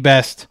probably the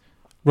best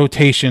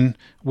rotation,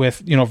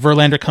 with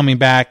Verlander coming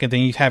back, and then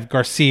you have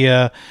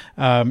Garcia,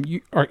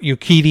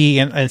 Urquidy,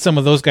 and some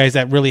of those guys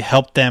that really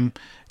helped them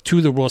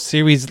to the World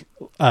Series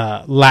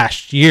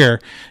last year.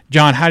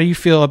 John, how do you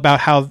feel about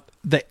how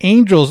the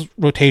Angels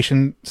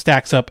rotation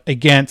stacks up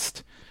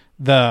against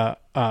the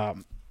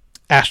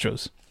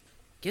Astros?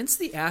 Against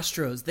the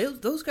Astros,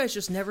 those guys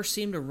just never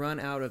seem to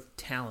run out of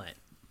talent.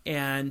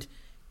 And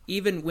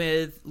even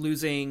with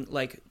losing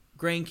like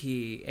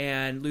Greinke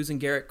and losing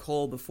Garrett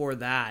Cole before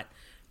that,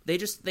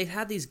 they've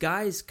had these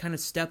guys kind of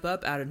step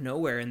up out of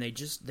nowhere, and they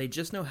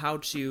just know how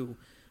to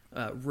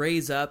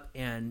raise up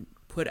and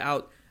put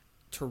out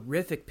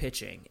terrific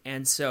pitching.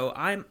 And so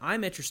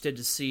I'm interested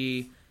to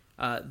see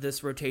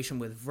this rotation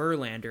with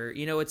Verlander.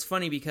 It's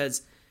funny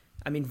because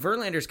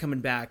Verlander's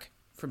coming back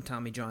from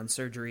Tommy John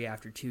surgery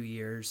after 2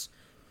 years,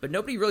 but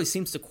nobody really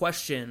seems to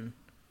question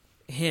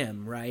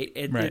him, right?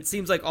 It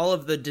seems like all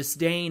of the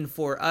disdain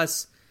for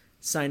us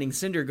signing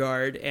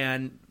Syndergaard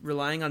and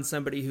relying on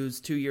somebody who's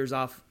 2 years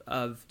off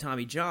of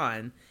Tommy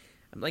John.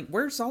 I'm like,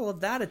 where's all of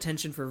that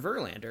attention for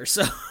Verlander?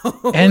 So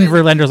and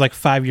Verlander's like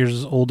 5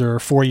 years older or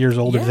 4 years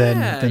older than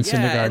Syndergaard.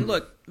 Yeah, and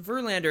look,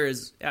 Verlander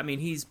is,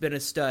 he's been a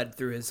stud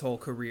through his whole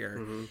career.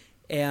 Mm-hmm.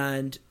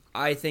 And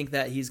I think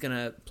that he's going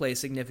to play a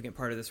significant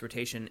part of this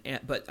rotation.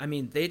 But,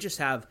 they just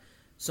have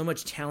so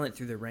much talent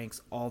through the ranks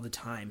all the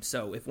time.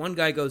 So if one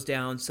guy goes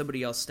down,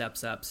 somebody else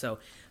steps up. So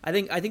I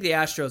think the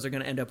Astros are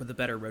going to end up with a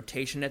better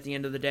rotation at the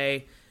end of the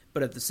day.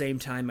 But at the same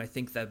time, I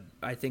think that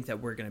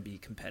we're going to be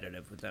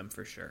competitive with them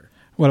for sure.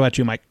 What about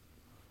you, Mike?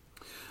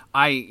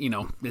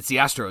 It's the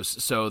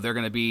Astros, so they're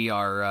going to be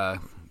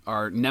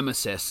our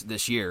nemesis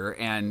this year.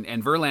 And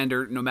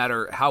Verlander, no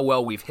matter how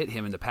well we've hit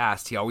him in the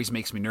past, he always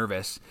makes me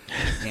nervous.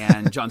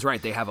 And John's right;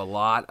 they have a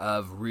lot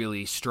of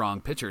really strong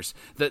pitchers.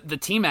 The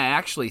team I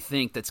actually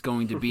think that's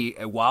going to be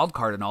a wild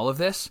card in all of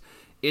this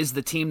is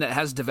the team that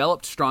has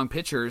developed strong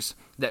pitchers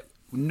that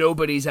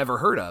nobody's ever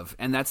heard of,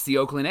 and that's the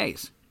Oakland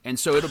A's. And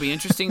so it'll be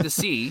interesting to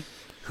see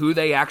who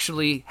they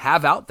actually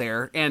have out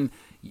there. And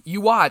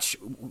you watch,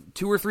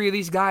 2 or 3 of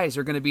these guys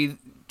are going to be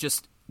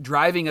just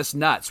driving us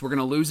nuts. We're going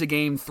to lose a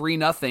game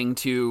 3-0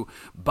 to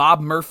Bob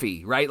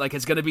Murphy, right? Like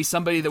it's going to be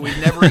somebody that we've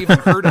never even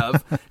heard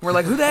of. And we're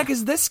like, who the heck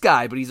is this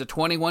guy? But he's a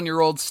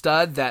 21-year-old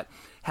stud that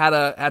had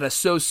a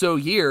so-so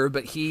year,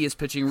 but he is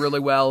pitching really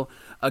well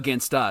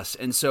against us.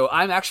 And so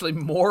I'm actually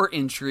more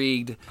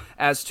intrigued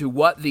as to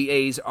what the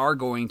A's are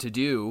going to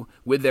do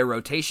with their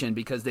rotation,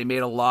 because they made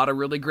a lot of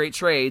really great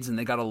trades and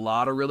they got a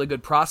lot of really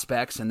good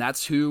prospects, and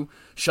that's who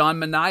Sean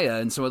Manaea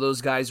and some of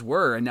those guys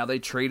were, and now they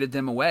traded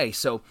them away.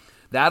 So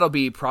that'll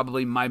be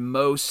probably my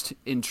most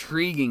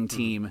intriguing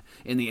team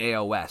in the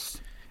AL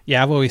West.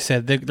 Yeah, I've always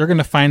said they're going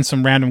to find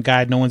some random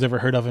guy no one's ever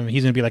heard of him.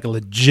 He's going to be like a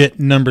legit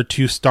number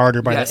 2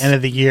 starter by the end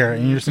of the year.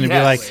 And you're just going to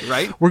be like,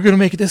 right? We're going to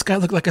make this guy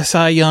look like a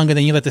Cy Young. And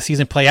then you let the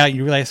season play out and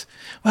you realize,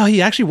 well,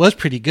 he actually was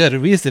pretty good.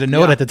 We just didn't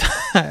know it at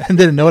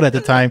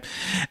the time.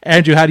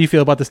 Andrew, how do you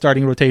feel about the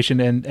starting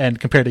rotation and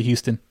compared to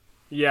Houston?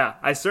 Yeah,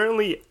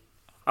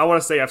 I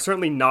want to say I've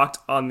certainly knocked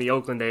on the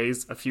Oakland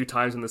A's a few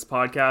times in this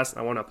podcast.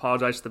 I want to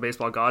apologize to the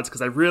baseball gods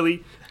because I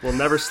really will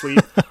never sleep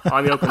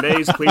on the Oakland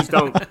A's. Please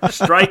don't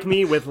strike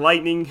me with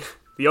lightning.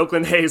 The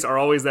Oakland A's are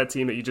always that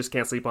team that you just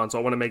can't sleep on. So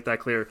I want to make that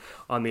clear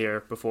on the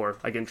air before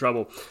I get in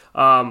trouble.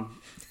 The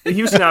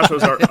Houston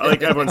Astros are,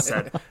 like everyone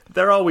said,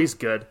 they're always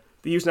good.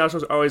 The Houston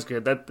Astros are always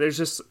good. That there's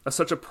just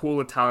such a pool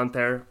of talent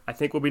there. I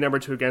think we'll be number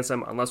 2 against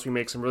them unless we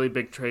make some really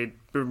big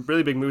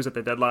moves at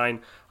the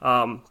deadline.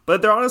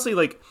 But they're honestly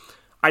like,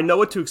 I know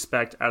what to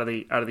expect out of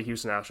the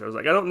Houston Astros.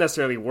 Like I don't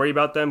necessarily worry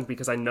about them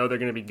because I know they're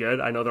going to be good.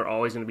 I know they're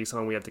always going to be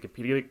someone we have to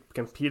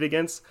compete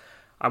against.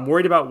 I'm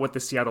worried about what the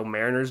Seattle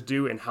Mariners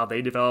do and how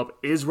they develop.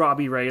 Is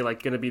Robbie Ray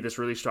like going to be this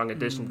really strong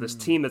addition to this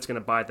team that's going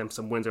to buy them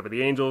some wins over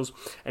the Angels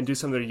and do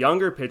some of the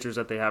younger pitchers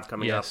that they have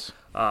coming up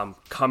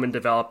come and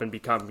develop and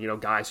become,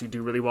 guys who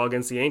do really well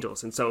against the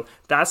Angels. And so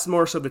that's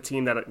more so the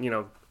team that,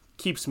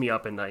 keeps me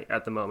up at night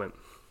at the moment.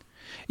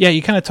 Yeah,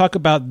 you kind of talk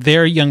about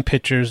their young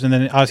pitchers, and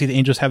then obviously the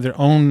Angels have their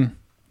own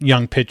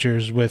young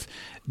pitchers with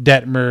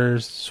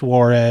Detmers,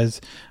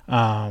 Suarez,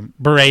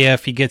 Barria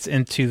if he gets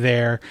into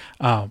there.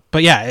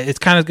 But yeah, it's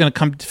kind of going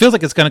to feels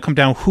like it's going to come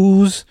down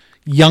whose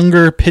young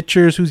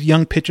pitchers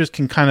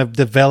can kind of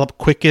develop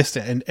quickest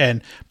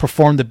and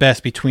perform the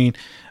best between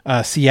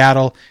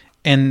Seattle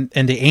and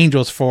the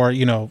Angels for,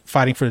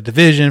 fighting for the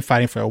division,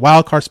 fighting for a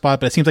wild card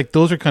spot. But it seems like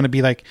those are going to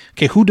be like,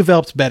 okay, who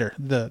develops better,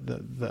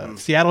 the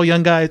Seattle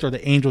young guys or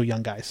the Angel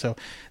young guys? So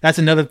that's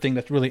another thing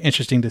that's really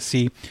interesting to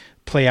see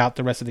play out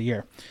the rest of the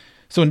year.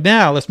 So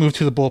now let's move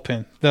to the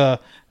bullpen.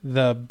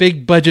 The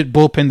big budget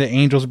bullpen the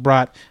Angels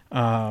brought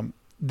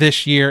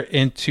this year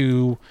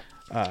into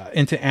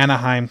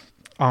Anaheim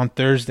on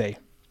Thursday.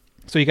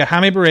 So you got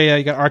Jaime Barria,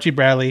 you got Archie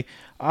Bradley.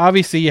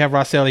 Obviously, you have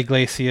Raisel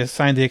Iglesias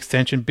signed the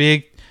extension.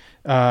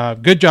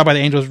 Good job by the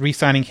Angels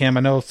re-signing him.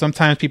 I know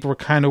sometimes people were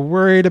kind of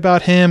worried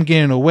about him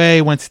getting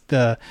away once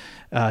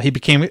he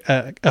became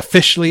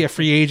officially a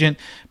free agent.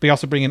 But you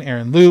also bring in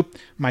Aaron Loup.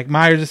 Mike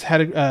Myers had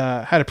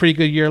a pretty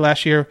good year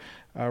last year.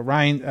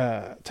 Ryan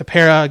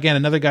Tepera, again,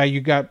 another guy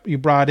you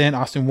brought in.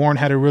 Austin Warren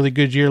had a really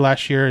good year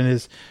last year in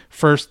his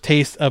first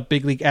taste of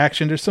big league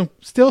action. There's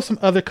still some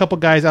other couple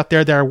guys out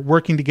there that are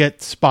working to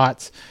get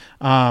spots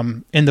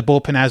in the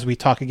bullpen as we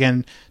talk.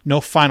 Again,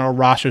 no final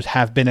rosters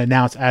have been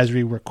announced as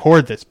we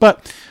record this,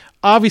 but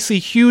obviously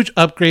huge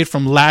upgrade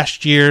from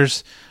last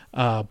year's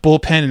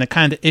bullpen and the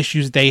kind of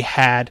issues they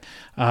had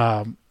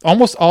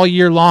almost all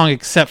year long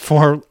except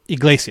for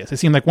Iglesias. It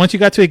seemed like once you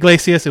got to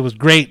Iglesias, it was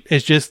great.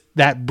 It's just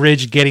that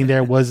bridge getting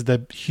there was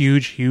the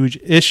huge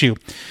issue.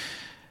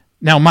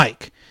 Now,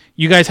 Mike,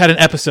 you guys had an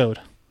episode,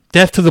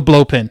 Death to the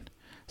Blowpen.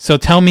 So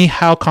tell me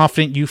how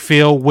confident you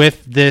feel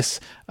with this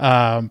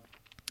bullpen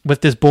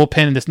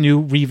and this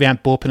new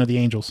revamped bullpen of the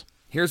Angels.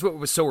 Here's what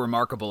was so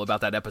remarkable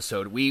about that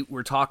episode. We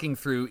were talking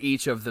through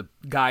each of the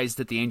guys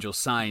that the Angels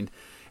signed,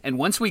 and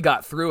once we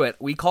got through it,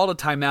 we called a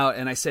timeout,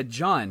 and I said,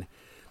 John,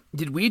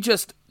 did we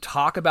just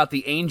talk about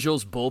the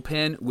Angels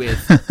bullpen with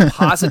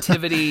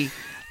positivity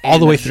all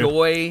the way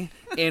joy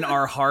in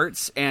our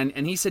hearts? And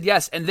he said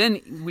yes. And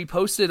then we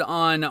posted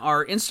on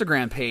our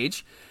Instagram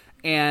page,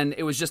 and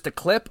it was just a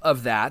clip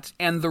of that.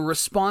 And the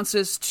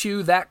responses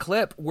to that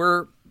clip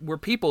were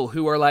people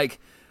who are like,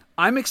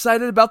 I'm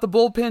excited about the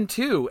bullpen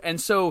too. And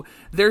so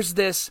there's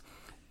this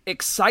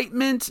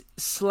excitement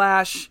 /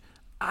 I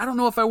don't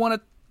know if I want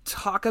to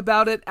talk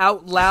about it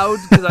out loud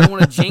because I don't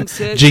want to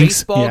jinx it.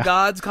 Baseball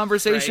gods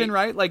conversation,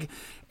 right? Like,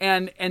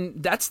 and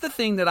that's the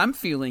thing that I'm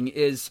feeling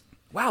is,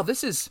 wow,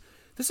 this is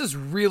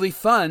really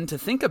fun to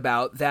think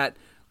about, that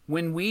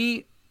when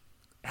we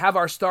have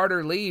our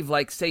starter leave,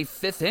 like say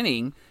 5th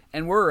inning,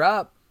 and we're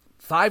up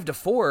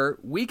 5-4,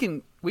 we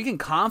can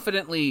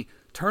confidently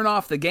turn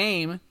off the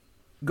game,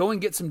 go and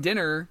get some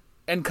dinner,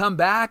 and come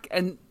back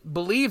and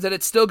believe that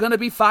it's still going to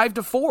be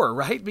 5-4,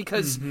 right?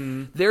 Because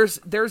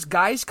there's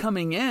guys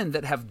coming in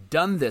that have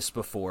done this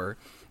before,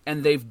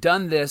 and they've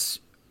done this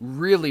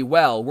really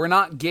well. We're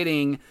not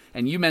getting,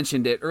 and you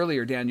mentioned it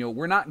earlier, Daniel,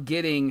 we're not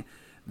getting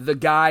the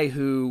guy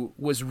who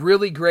was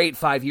really great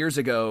 5 years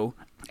ago,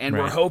 and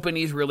we're hoping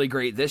he's really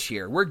great this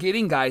year. We're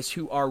getting guys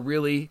who are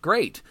really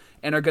great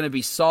and are going to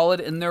be solid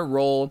in their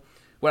role.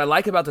 What I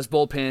like about this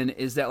bullpen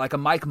is that, like, a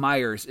Mike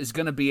Myers is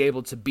going to be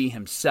able to be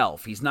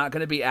himself. He's not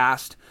going to be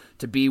asked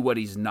to be what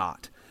he's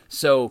not.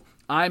 So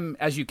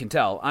as you can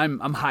tell, I'm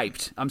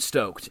hyped. I'm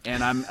stoked.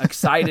 And I'm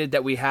excited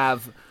that we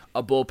have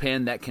a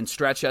bullpen that can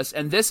stretch us.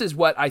 And this is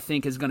what I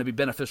think is going to be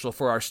beneficial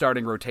for our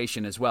starting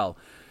rotation as well.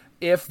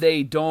 If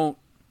they don't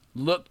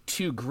look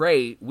too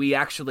great, we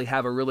actually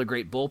have a really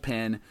great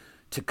bullpen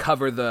to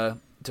cover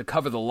the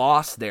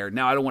loss there.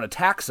 Now, I don't want to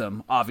tax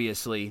them,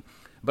 obviously,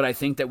 but I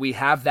think that we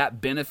have that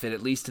benefit,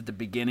 at least at the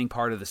beginning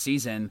part of the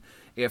season,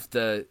 if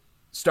the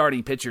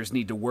starting pitchers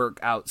need to work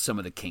out some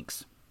of the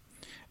kinks.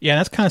 Yeah,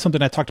 that's kind of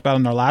something I talked about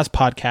in our last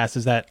podcast,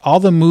 is that all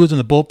the moves in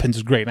the bullpens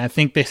is great. And I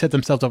think they set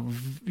themselves up,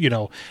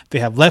 they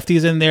have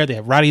lefties in there, they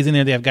have righties in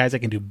there, they have guys that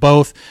can do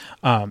both.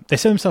 They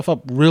set themselves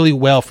up really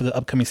well for the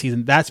upcoming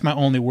season. That's my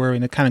only worry,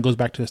 and it kind of goes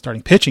back to the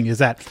starting pitching, is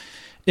that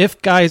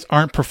if guys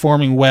aren't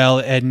performing well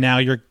and now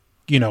you're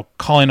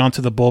calling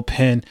onto the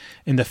bullpen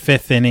in the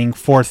 5th inning,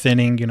 4th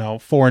inning,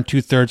 4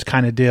 2/3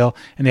 kind of deal,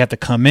 and they have to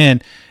come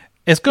in,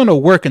 it's going to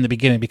work in the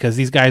beginning because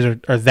these guys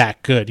are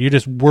that good. You're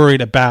just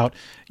worried about,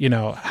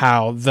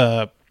 how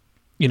the,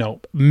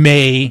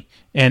 May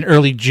and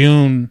early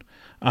June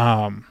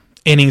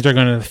innings are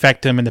going to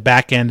affect them in the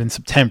back end in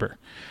September.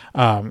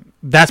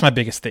 That's my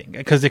biggest thing,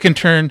 because it can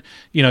turn,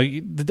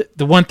 the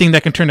one thing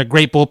that can turn a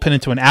great bullpen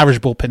into an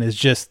average bullpen is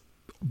just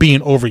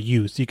being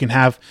overused. You can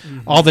have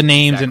all the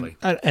names and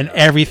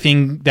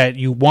everything that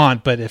you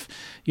want, but if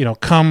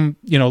come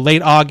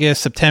late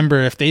August,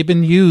 September, if they've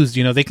been used,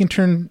 they can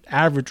turn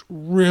average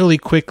really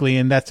quickly,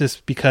 and that's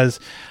just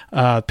because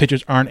starting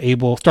pitchers aren't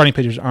able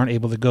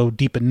to go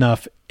deep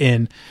enough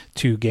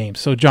into games.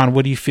 So John,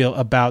 what do you feel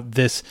about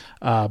this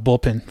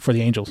bullpen for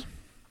the Angels?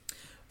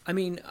 I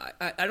mean,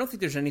 I don't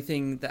think there's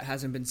anything that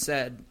hasn't been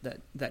said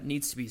that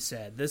needs to be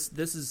said.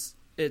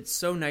 It's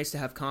so nice to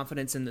have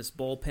confidence in this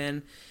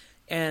bullpen.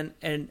 And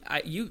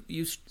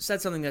you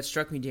said something that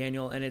struck me,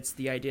 Daniel, and it's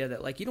the idea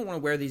that you don't want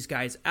to wear these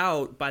guys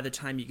out by the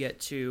time you get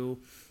to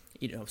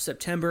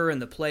September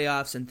and the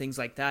playoffs and things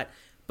like that.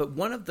 But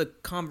one of the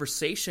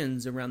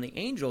conversations around the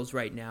Angels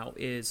right now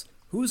is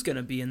who's going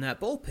to be in that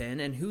bullpen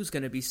and who's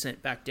going to be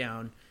sent back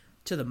down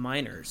to the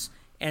minors.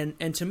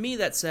 And to me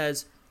that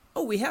says,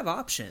 oh, we have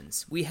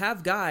options. We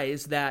have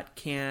guys that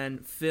can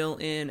fill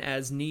in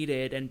as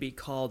needed and be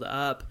called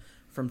up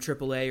from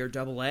AAA or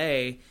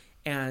AA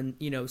and,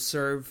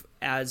 serve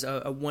as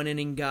a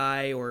one-inning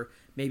guy or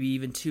maybe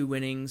even 2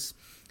 innings.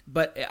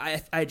 But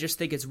I just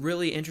think it's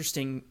really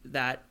interesting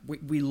that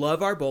we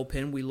love our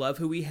bullpen, we love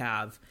who we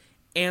have,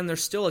 and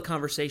there's still a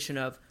conversation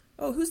of,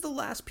 oh, who's the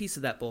last piece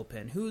of that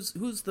bullpen? Who's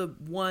the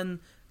one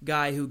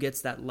guy who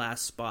gets that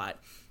last spot?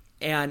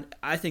 And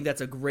I think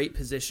that's a great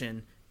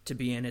position to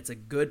be in. It's a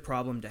good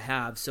problem to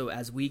have. So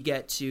as we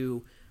get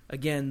to,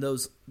 again,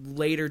 those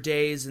later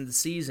days in the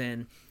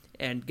season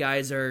and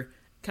guys are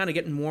kind of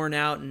getting worn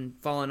out and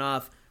falling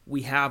off,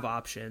 we have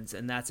options,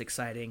 and that's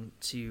exciting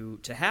to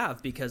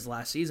have, because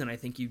last season I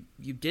think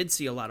you did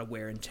see a lot of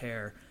wear and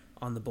tear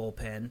on the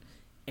bullpen.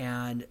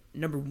 And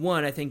number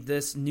one, I think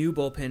this new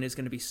bullpen is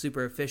going to be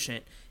super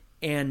efficient,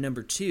 and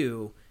number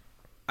two,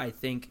 I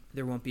think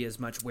there won't be as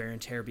much wear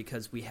and tear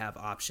because we have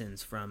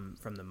options from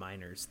the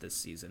minors this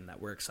season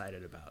that we're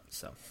excited about.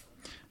 So,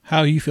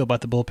 how do you feel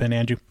about the bullpen,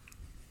 Andrew?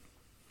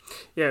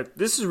 Yeah,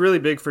 this is really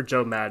big for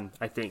Joe Maddon.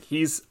 I think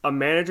he's a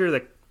manager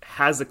that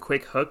has a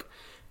quick hook.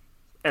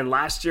 And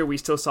last year we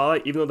still saw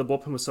it, even though the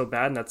bullpen was so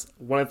bad. And that's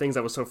one of the things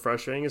that was so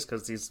frustrating, is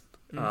because these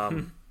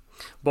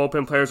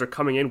bullpen players are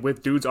coming in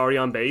with dudes already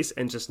on base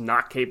and just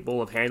not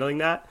capable of handling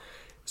that.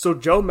 So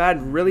Joe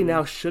Maddon really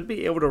now should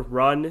be able to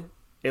run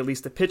at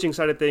least the pitching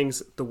side of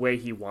things the way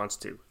he wants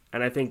to.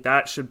 And I think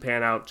that should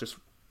pan out just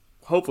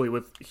hopefully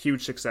with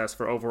huge success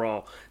for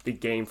overall the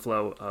game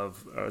flow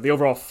of the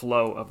overall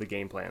flow of the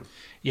game plan.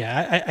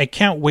 Yeah, I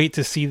can't wait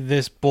to see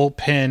this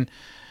bullpen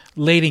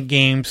late in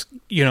games,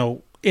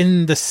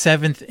 in the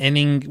 7th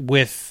inning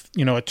with, a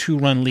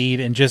 2-run lead,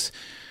 and just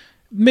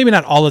maybe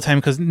not all the time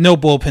because no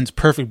bullpen's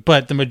perfect,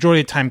 but the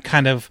majority of the time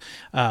kind of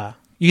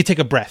you can take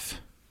a breath.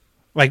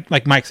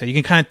 Like Mike said, you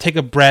can kind of take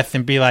a breath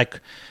and be like,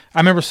 I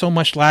remember so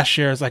much last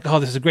year. I was like, oh,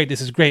 this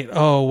is great.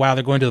 Oh, wow,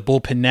 they're going to the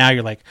bullpen now.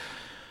 You're like,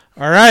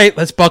 all right,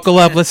 let's buckle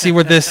up. Let's see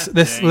where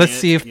let's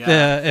see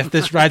if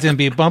this ride's going to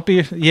be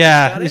bumpy.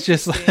 Yeah, it's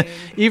just like,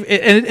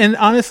 and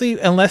honestly,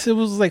 unless it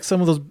was like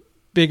some of those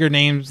bigger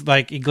names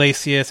like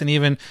Iglesias and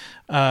even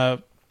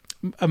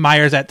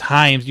Myers at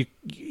times, you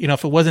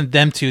if it wasn't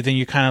them two, then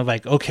you're kind of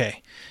like,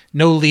 okay,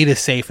 no lead is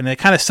safe. And it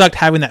kind of sucked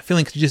having that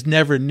feeling because you just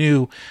never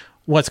knew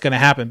what's going to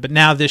happen. But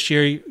now this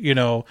year,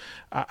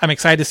 I'm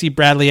excited to see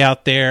Bradley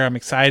out there. I'm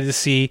excited to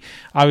see,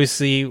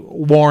 obviously,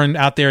 Warren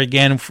out there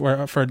again for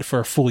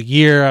a full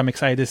year. I'm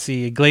excited to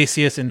see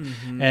Iglesias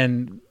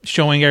and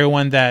showing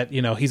everyone that,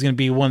 he's going to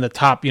be one of the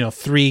top,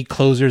 3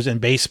 closers in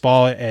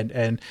baseball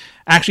and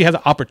actually have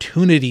the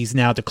opportunities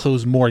now to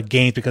close more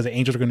games because the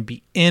Angels are going to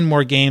be in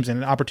more games and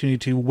an opportunity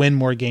to win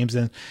more games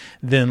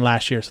than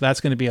last year. So that's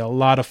going to be a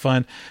lot of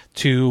fun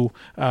to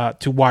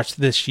watch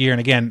this year. And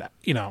again,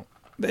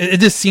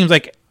 it just seems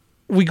like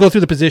we go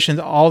through the positions,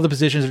 all the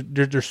positions,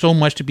 there's so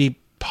much to be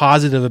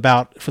positive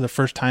about for the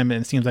first time,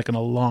 and it seems like in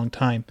a long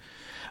time.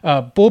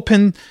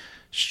 Bullpen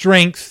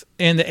strength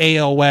in the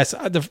AL West,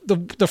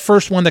 the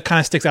first one that kind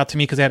of sticks out to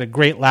me because they had a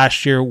great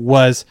last year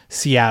was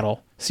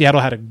Seattle.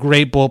 Seattle had a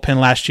great bullpen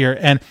last year,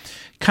 and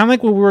kind of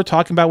like what we were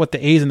talking about with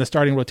the A's in the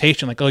starting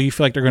rotation, like, oh, you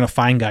feel like they're going to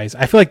find guys.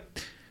 I feel like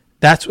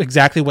that's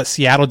exactly what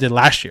Seattle did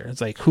last year.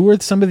 It's like, who are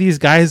some of these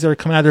guys that are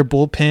coming out of their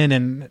bullpen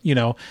and,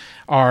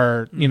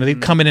 they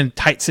come in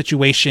tight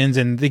situations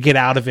and they get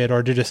out of it,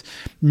 or they're just,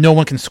 no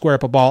one can square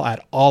up a ball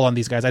at all on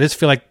these guys. I just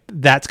feel like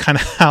that's kind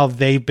of how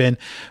they've been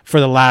for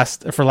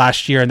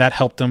last year. And that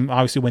helped them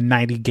obviously win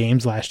 90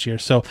 games last year.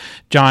 So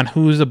John,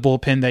 who's the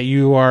bullpen that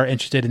you are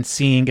interested in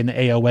seeing in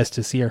the AL West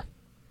this year?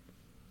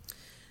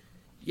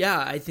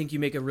 Yeah, I think you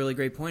make a really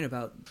great point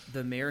about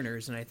the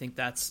Mariners, and I think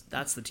that's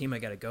the team I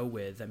got to go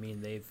with. I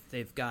mean,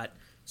 they've got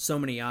so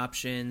many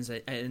options,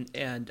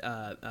 and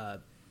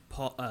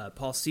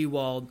Paul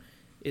Sewald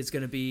is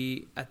going to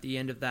be at the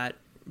end of that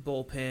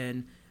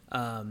bullpen.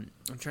 I'm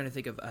trying to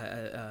think of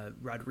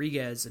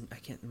Rodriguez, and I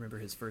can't remember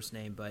his first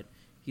name, but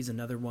he's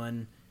another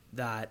one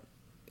that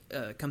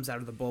comes out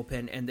of the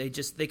bullpen, and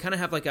they kind of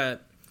have like a,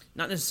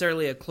 not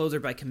necessarily a closer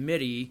by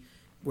committee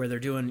where they're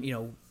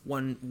doing,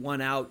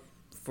 one out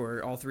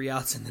for all 3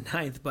 outs in the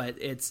ninth, but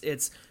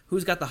it's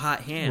who's got the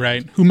hot hand,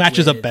 right? Who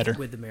matches up better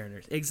with the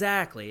Mariners?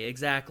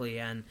 Exactly,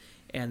 and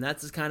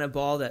that's the kind of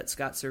ball that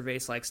Scott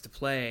Servais likes to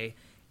play,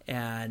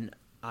 and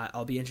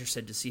I'll be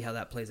interested to see how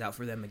that plays out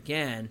for them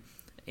again.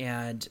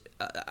 And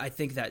I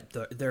think that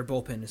their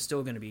bullpen is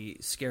still going to be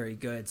scary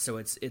good, so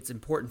it's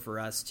important for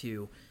us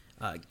to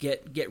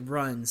get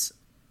runs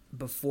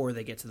before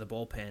they get to the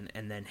bullpen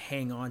and then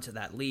hang on to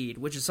that lead,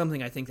 which is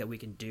something I think that we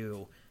can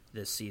do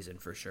this season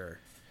for sure.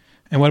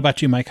 And what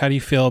about you, Mike? How do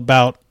you feel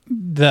about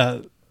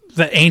the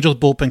Angels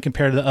bullpen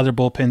compared to the other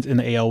bullpens in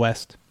the AL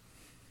West?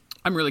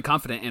 I'm really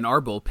confident in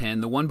our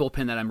bullpen. The one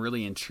bullpen that I'm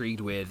really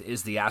intrigued with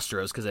is the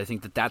Astros, because I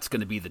think that that's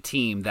going to be the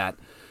team that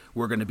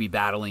we're going to be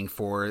battling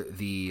for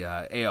the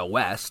AL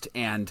West.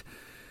 And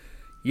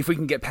if we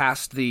can get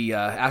past the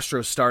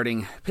Astros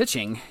starting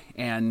pitching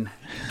and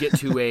get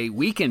to a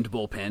weakened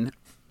bullpen,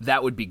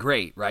 that would be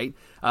great, right?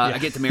 I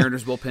get the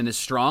Mariners bullpen is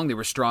strong. They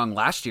were strong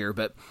last year,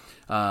 but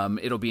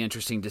it'll be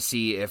interesting to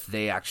see if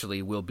they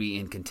actually will be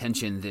in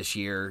contention this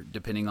year,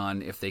 depending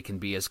on if they can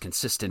be as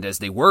consistent as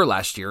they were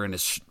last year and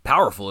as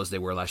powerful as they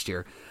were last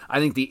year. I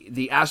think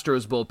the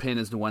Astros bullpen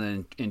is the one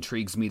that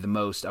intrigues me the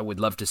most. I would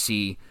love to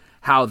see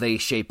how they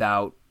shape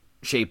up,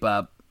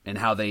 and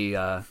how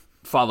they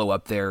follow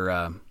up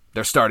their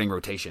starting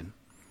rotation.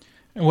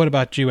 And what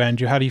about you,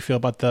 Andrew? How do you feel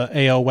about the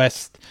AL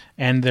West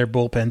and their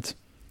bullpens?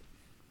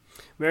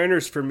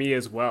 Mariners for me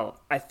as well.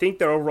 I think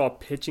their overall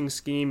pitching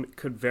scheme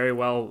could very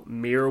well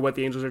mirror what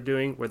the Angels are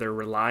doing, where they're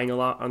relying a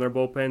lot on their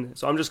bullpen.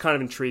 So I'm just kind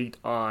of intrigued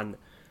on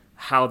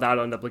how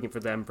that'll end up looking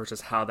for them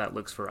versus how that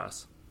looks for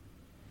us.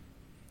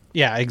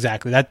 Yeah,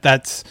 exactly.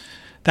 That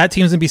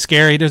team's gonna be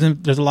scary. There's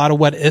a lot of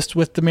what ifs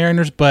with the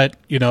Mariners, but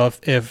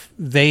if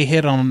they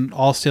hit on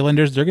all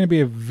cylinders, they're gonna be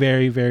a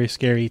very, very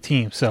scary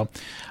team. So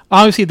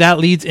obviously that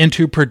leads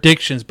into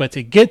predictions, but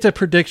to get to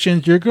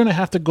predictions, you're gonna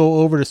have to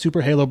go over to Super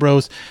Halo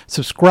Bros,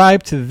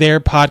 subscribe to their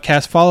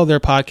podcast, follow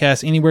their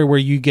podcast anywhere where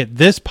you get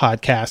this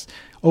podcast.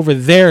 Over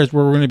there is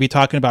where we're going to be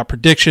talking about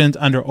predictions,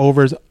 under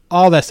overs,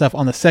 all that stuff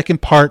on the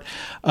second part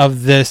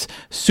of this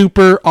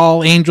Super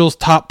All Angels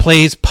Top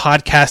Plays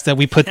podcast that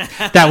we put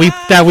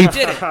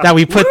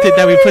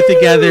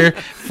together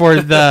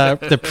for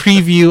the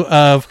preview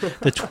of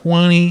the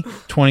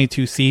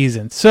 2022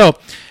 season. So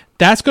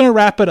that's going to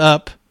wrap it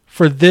up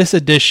for this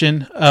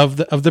edition of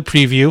the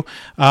preview.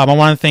 I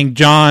want to thank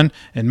John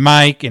and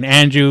Mike and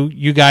Andrew.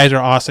 You guys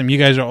are awesome. You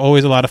guys are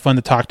always a lot of fun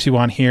to talk to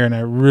on here, and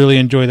I really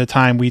enjoy the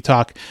time we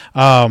talk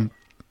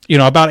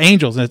about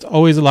Angels, and it's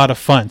always a lot of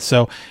fun.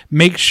 So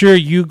make sure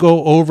you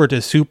go over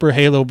to Super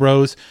Halo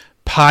Bros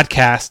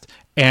podcast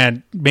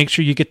and make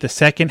sure you get the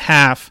second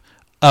half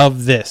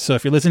of this. So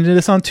if you're listening to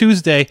this on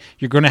Tuesday,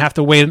 you're going to have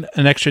to wait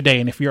an extra day.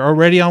 And if you're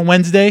already on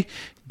Wednesday,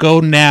 go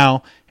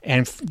now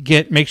and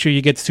make sure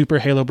you get Super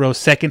Halo Bros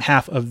second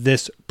half of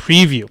this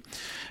preview.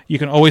 You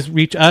can always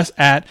reach us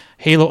at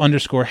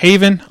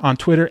Halo_Haven on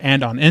Twitter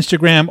and on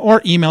Instagram,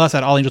 or email us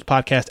at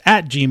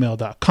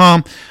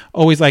allangelspodcast@gmail.com.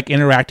 Always like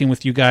interacting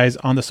with you guys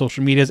on the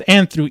social medias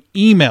and through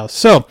email.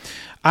 So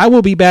I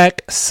will be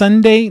back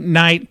Sunday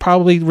night,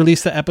 probably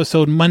release the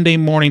episode Monday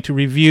morning to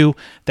review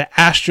the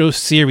Astros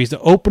series,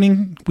 the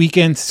opening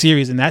weekend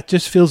series. And that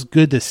just feels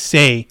good to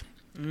say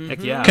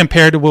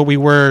compared to where we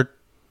were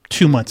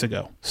 2 months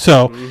ago.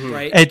 So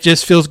It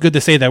just feels good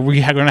to say that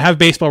we're going to have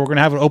baseball. We're going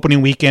to have an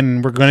opening weekend,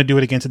 and we're going to do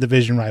it against a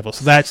division rival.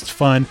 So that's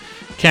fun.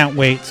 Can't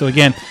wait. So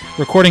again,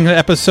 recording the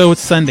episode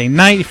Sunday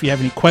night. If you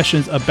have any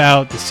questions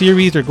about the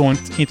series or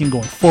anything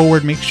going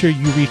forward, make sure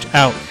you reach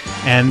out,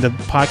 and the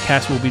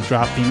podcast will be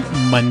dropping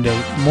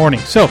Monday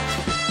morning. So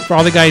for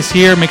all the guys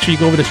here, make sure you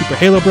go over to Super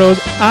Halo Bros.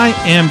 I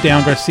am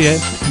Dan Garcia,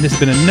 and this has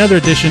been another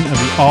edition of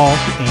the All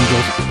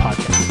Angels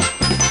podcast.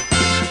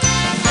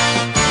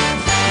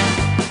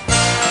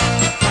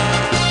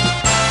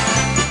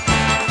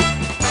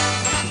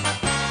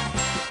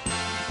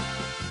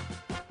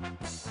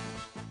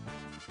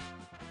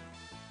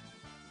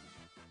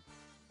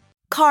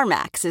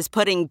 CarMax is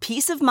putting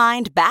peace of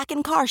mind back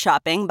in car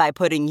shopping by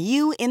putting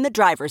you in the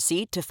driver's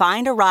seat to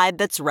find a ride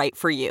that's right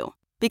for you.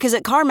 Because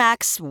at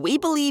CarMax, we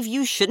believe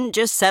you shouldn't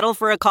just settle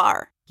for a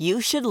car.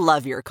 You should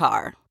love your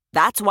car.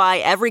 That's why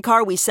every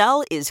car we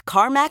sell is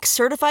CarMax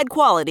certified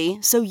quality,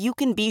 so you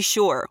can be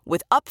sure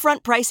with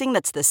upfront pricing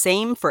that's the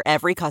same for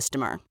every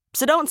customer.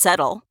 So don't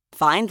settle.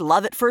 Find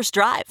love at first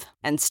drive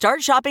and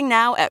start shopping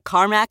now at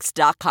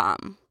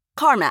CarMax.com.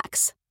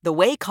 CarMax, the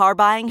way car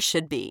buying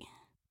should be.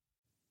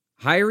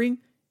 Hiring?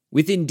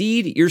 With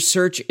Indeed, your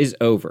search is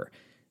over.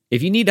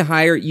 If you need to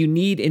hire, you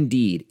need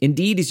Indeed.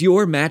 Indeed is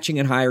your matching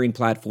and hiring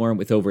platform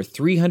with over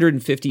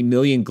 350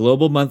 million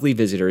global monthly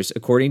visitors,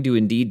 according to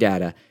Indeed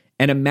data,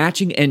 and a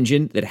matching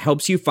engine that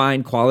helps you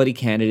find quality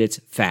candidates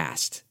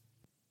fast.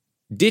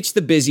 Ditch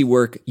the busy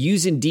work.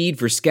 Use Indeed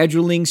for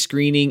scheduling,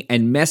 screening,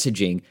 and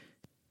messaging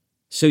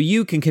so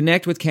you can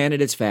connect with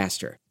candidates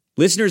faster.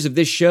 Listeners of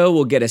this show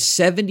will get a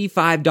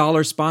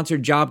 $75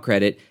 sponsored job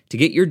credit to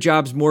get your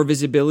jobs more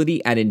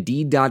visibility at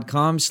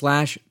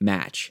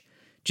Indeed.com/match.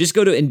 Just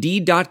go to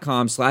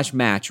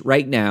Indeed.com/match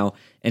right now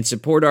and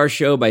support our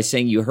show by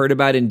saying you heard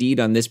about Indeed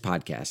on this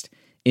podcast.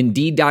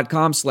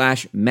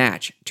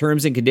 Indeed.com/match.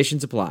 Terms and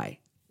conditions apply.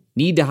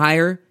 Need to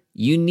hire?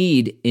 You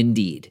need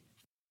Indeed.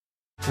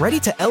 Ready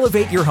to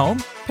elevate your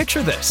home?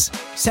 Picture this: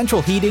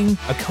 central heating,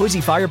 a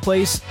cozy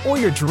fireplace, or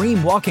your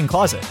dream walk-in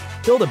closet.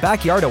 Build a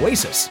backyard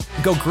oasis,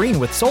 go green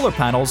with solar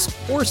panels,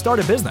 or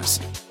start a business.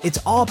 It's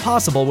all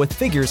possible with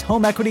Figure's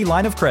home equity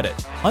line of credit.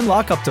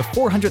 Unlock up to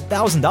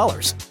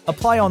 $400,000.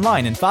 Apply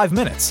online in 5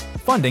 minutes.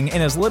 Funding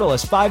in as little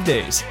as 5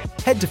 days.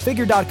 Head to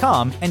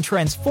Figure.com and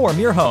transform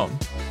your home.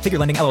 Figure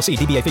Lending LLC,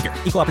 DBA Figure,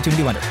 Equal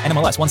Opportunity Lender,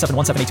 NMLS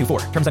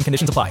 1717824. Terms and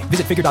conditions apply.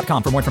 Visit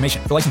Figure.com for more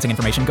information. For licensing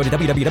information, go to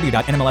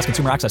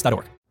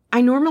www.nmlsconsumeraccess.org.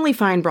 I normally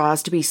find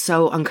bras to be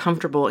so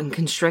uncomfortable and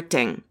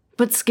constricting,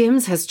 but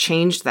Skims has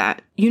changed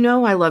that. You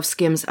know I love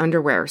Skims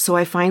underwear, so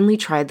I finally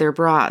tried their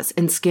bras,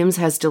 and Skims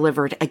has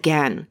delivered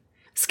again.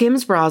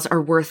 Skims bras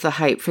are worth the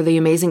hype for the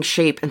amazing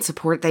shape and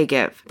support they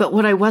give, but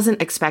what I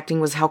wasn't expecting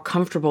was how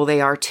comfortable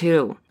they are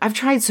too. I've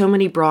tried so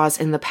many bras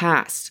in the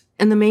past,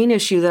 and the main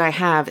issue that I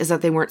have is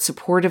that they weren't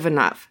supportive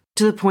enough,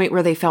 to the point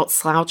where they felt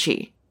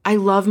slouchy. I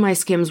love my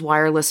Skims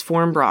wireless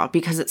form bra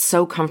because it's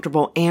so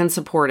comfortable and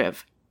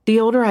supportive. The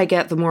older I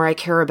get, the more I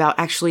care about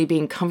actually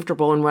being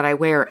comfortable in what I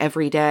wear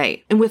every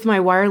day. And with my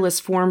wireless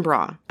form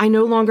bra, I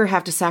no longer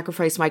have to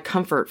sacrifice my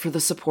comfort for the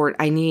support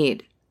I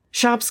need.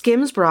 Shop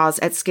Skims bras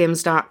at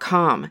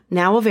skims.com,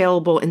 now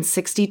available in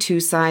 62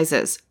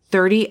 sizes,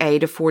 30A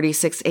to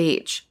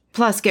 46H.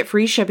 Plus, get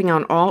free shipping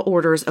on all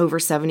orders over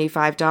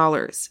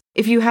 $75.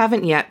 If you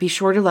haven't yet, be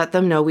sure to let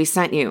them know we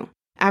sent you.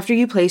 After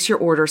you place your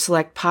order,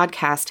 select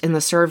podcast in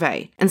the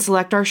survey and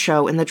select our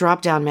show in the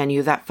drop-down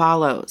menu that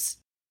follows.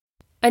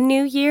 A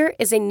new year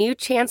is a new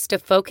chance to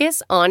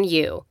focus on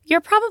you. You're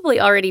probably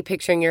already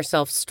picturing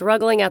yourself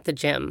struggling at the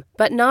gym,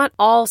 but not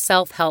all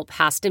self-help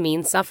has to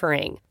mean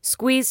suffering.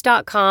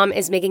 Squeeze.com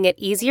is making it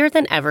easier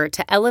than ever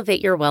to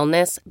elevate your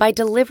wellness by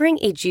delivering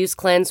a juice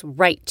cleanse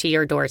right to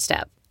your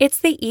doorstep.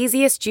 It's the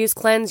easiest juice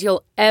cleanse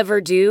you'll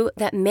ever do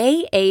that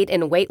may aid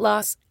in weight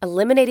loss,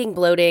 eliminating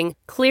bloating,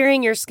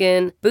 clearing your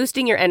skin,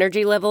 boosting your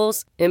energy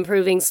levels,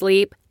 improving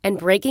sleep, and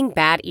breaking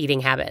bad eating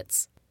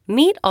habits.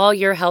 Meet all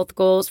your health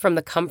goals from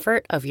the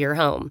comfort of your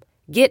home.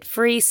 Get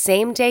free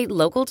same-day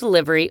local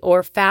delivery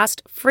or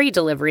fast free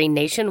delivery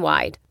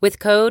nationwide with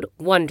code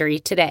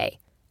WONDERY today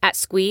at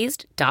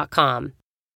squeezed.com.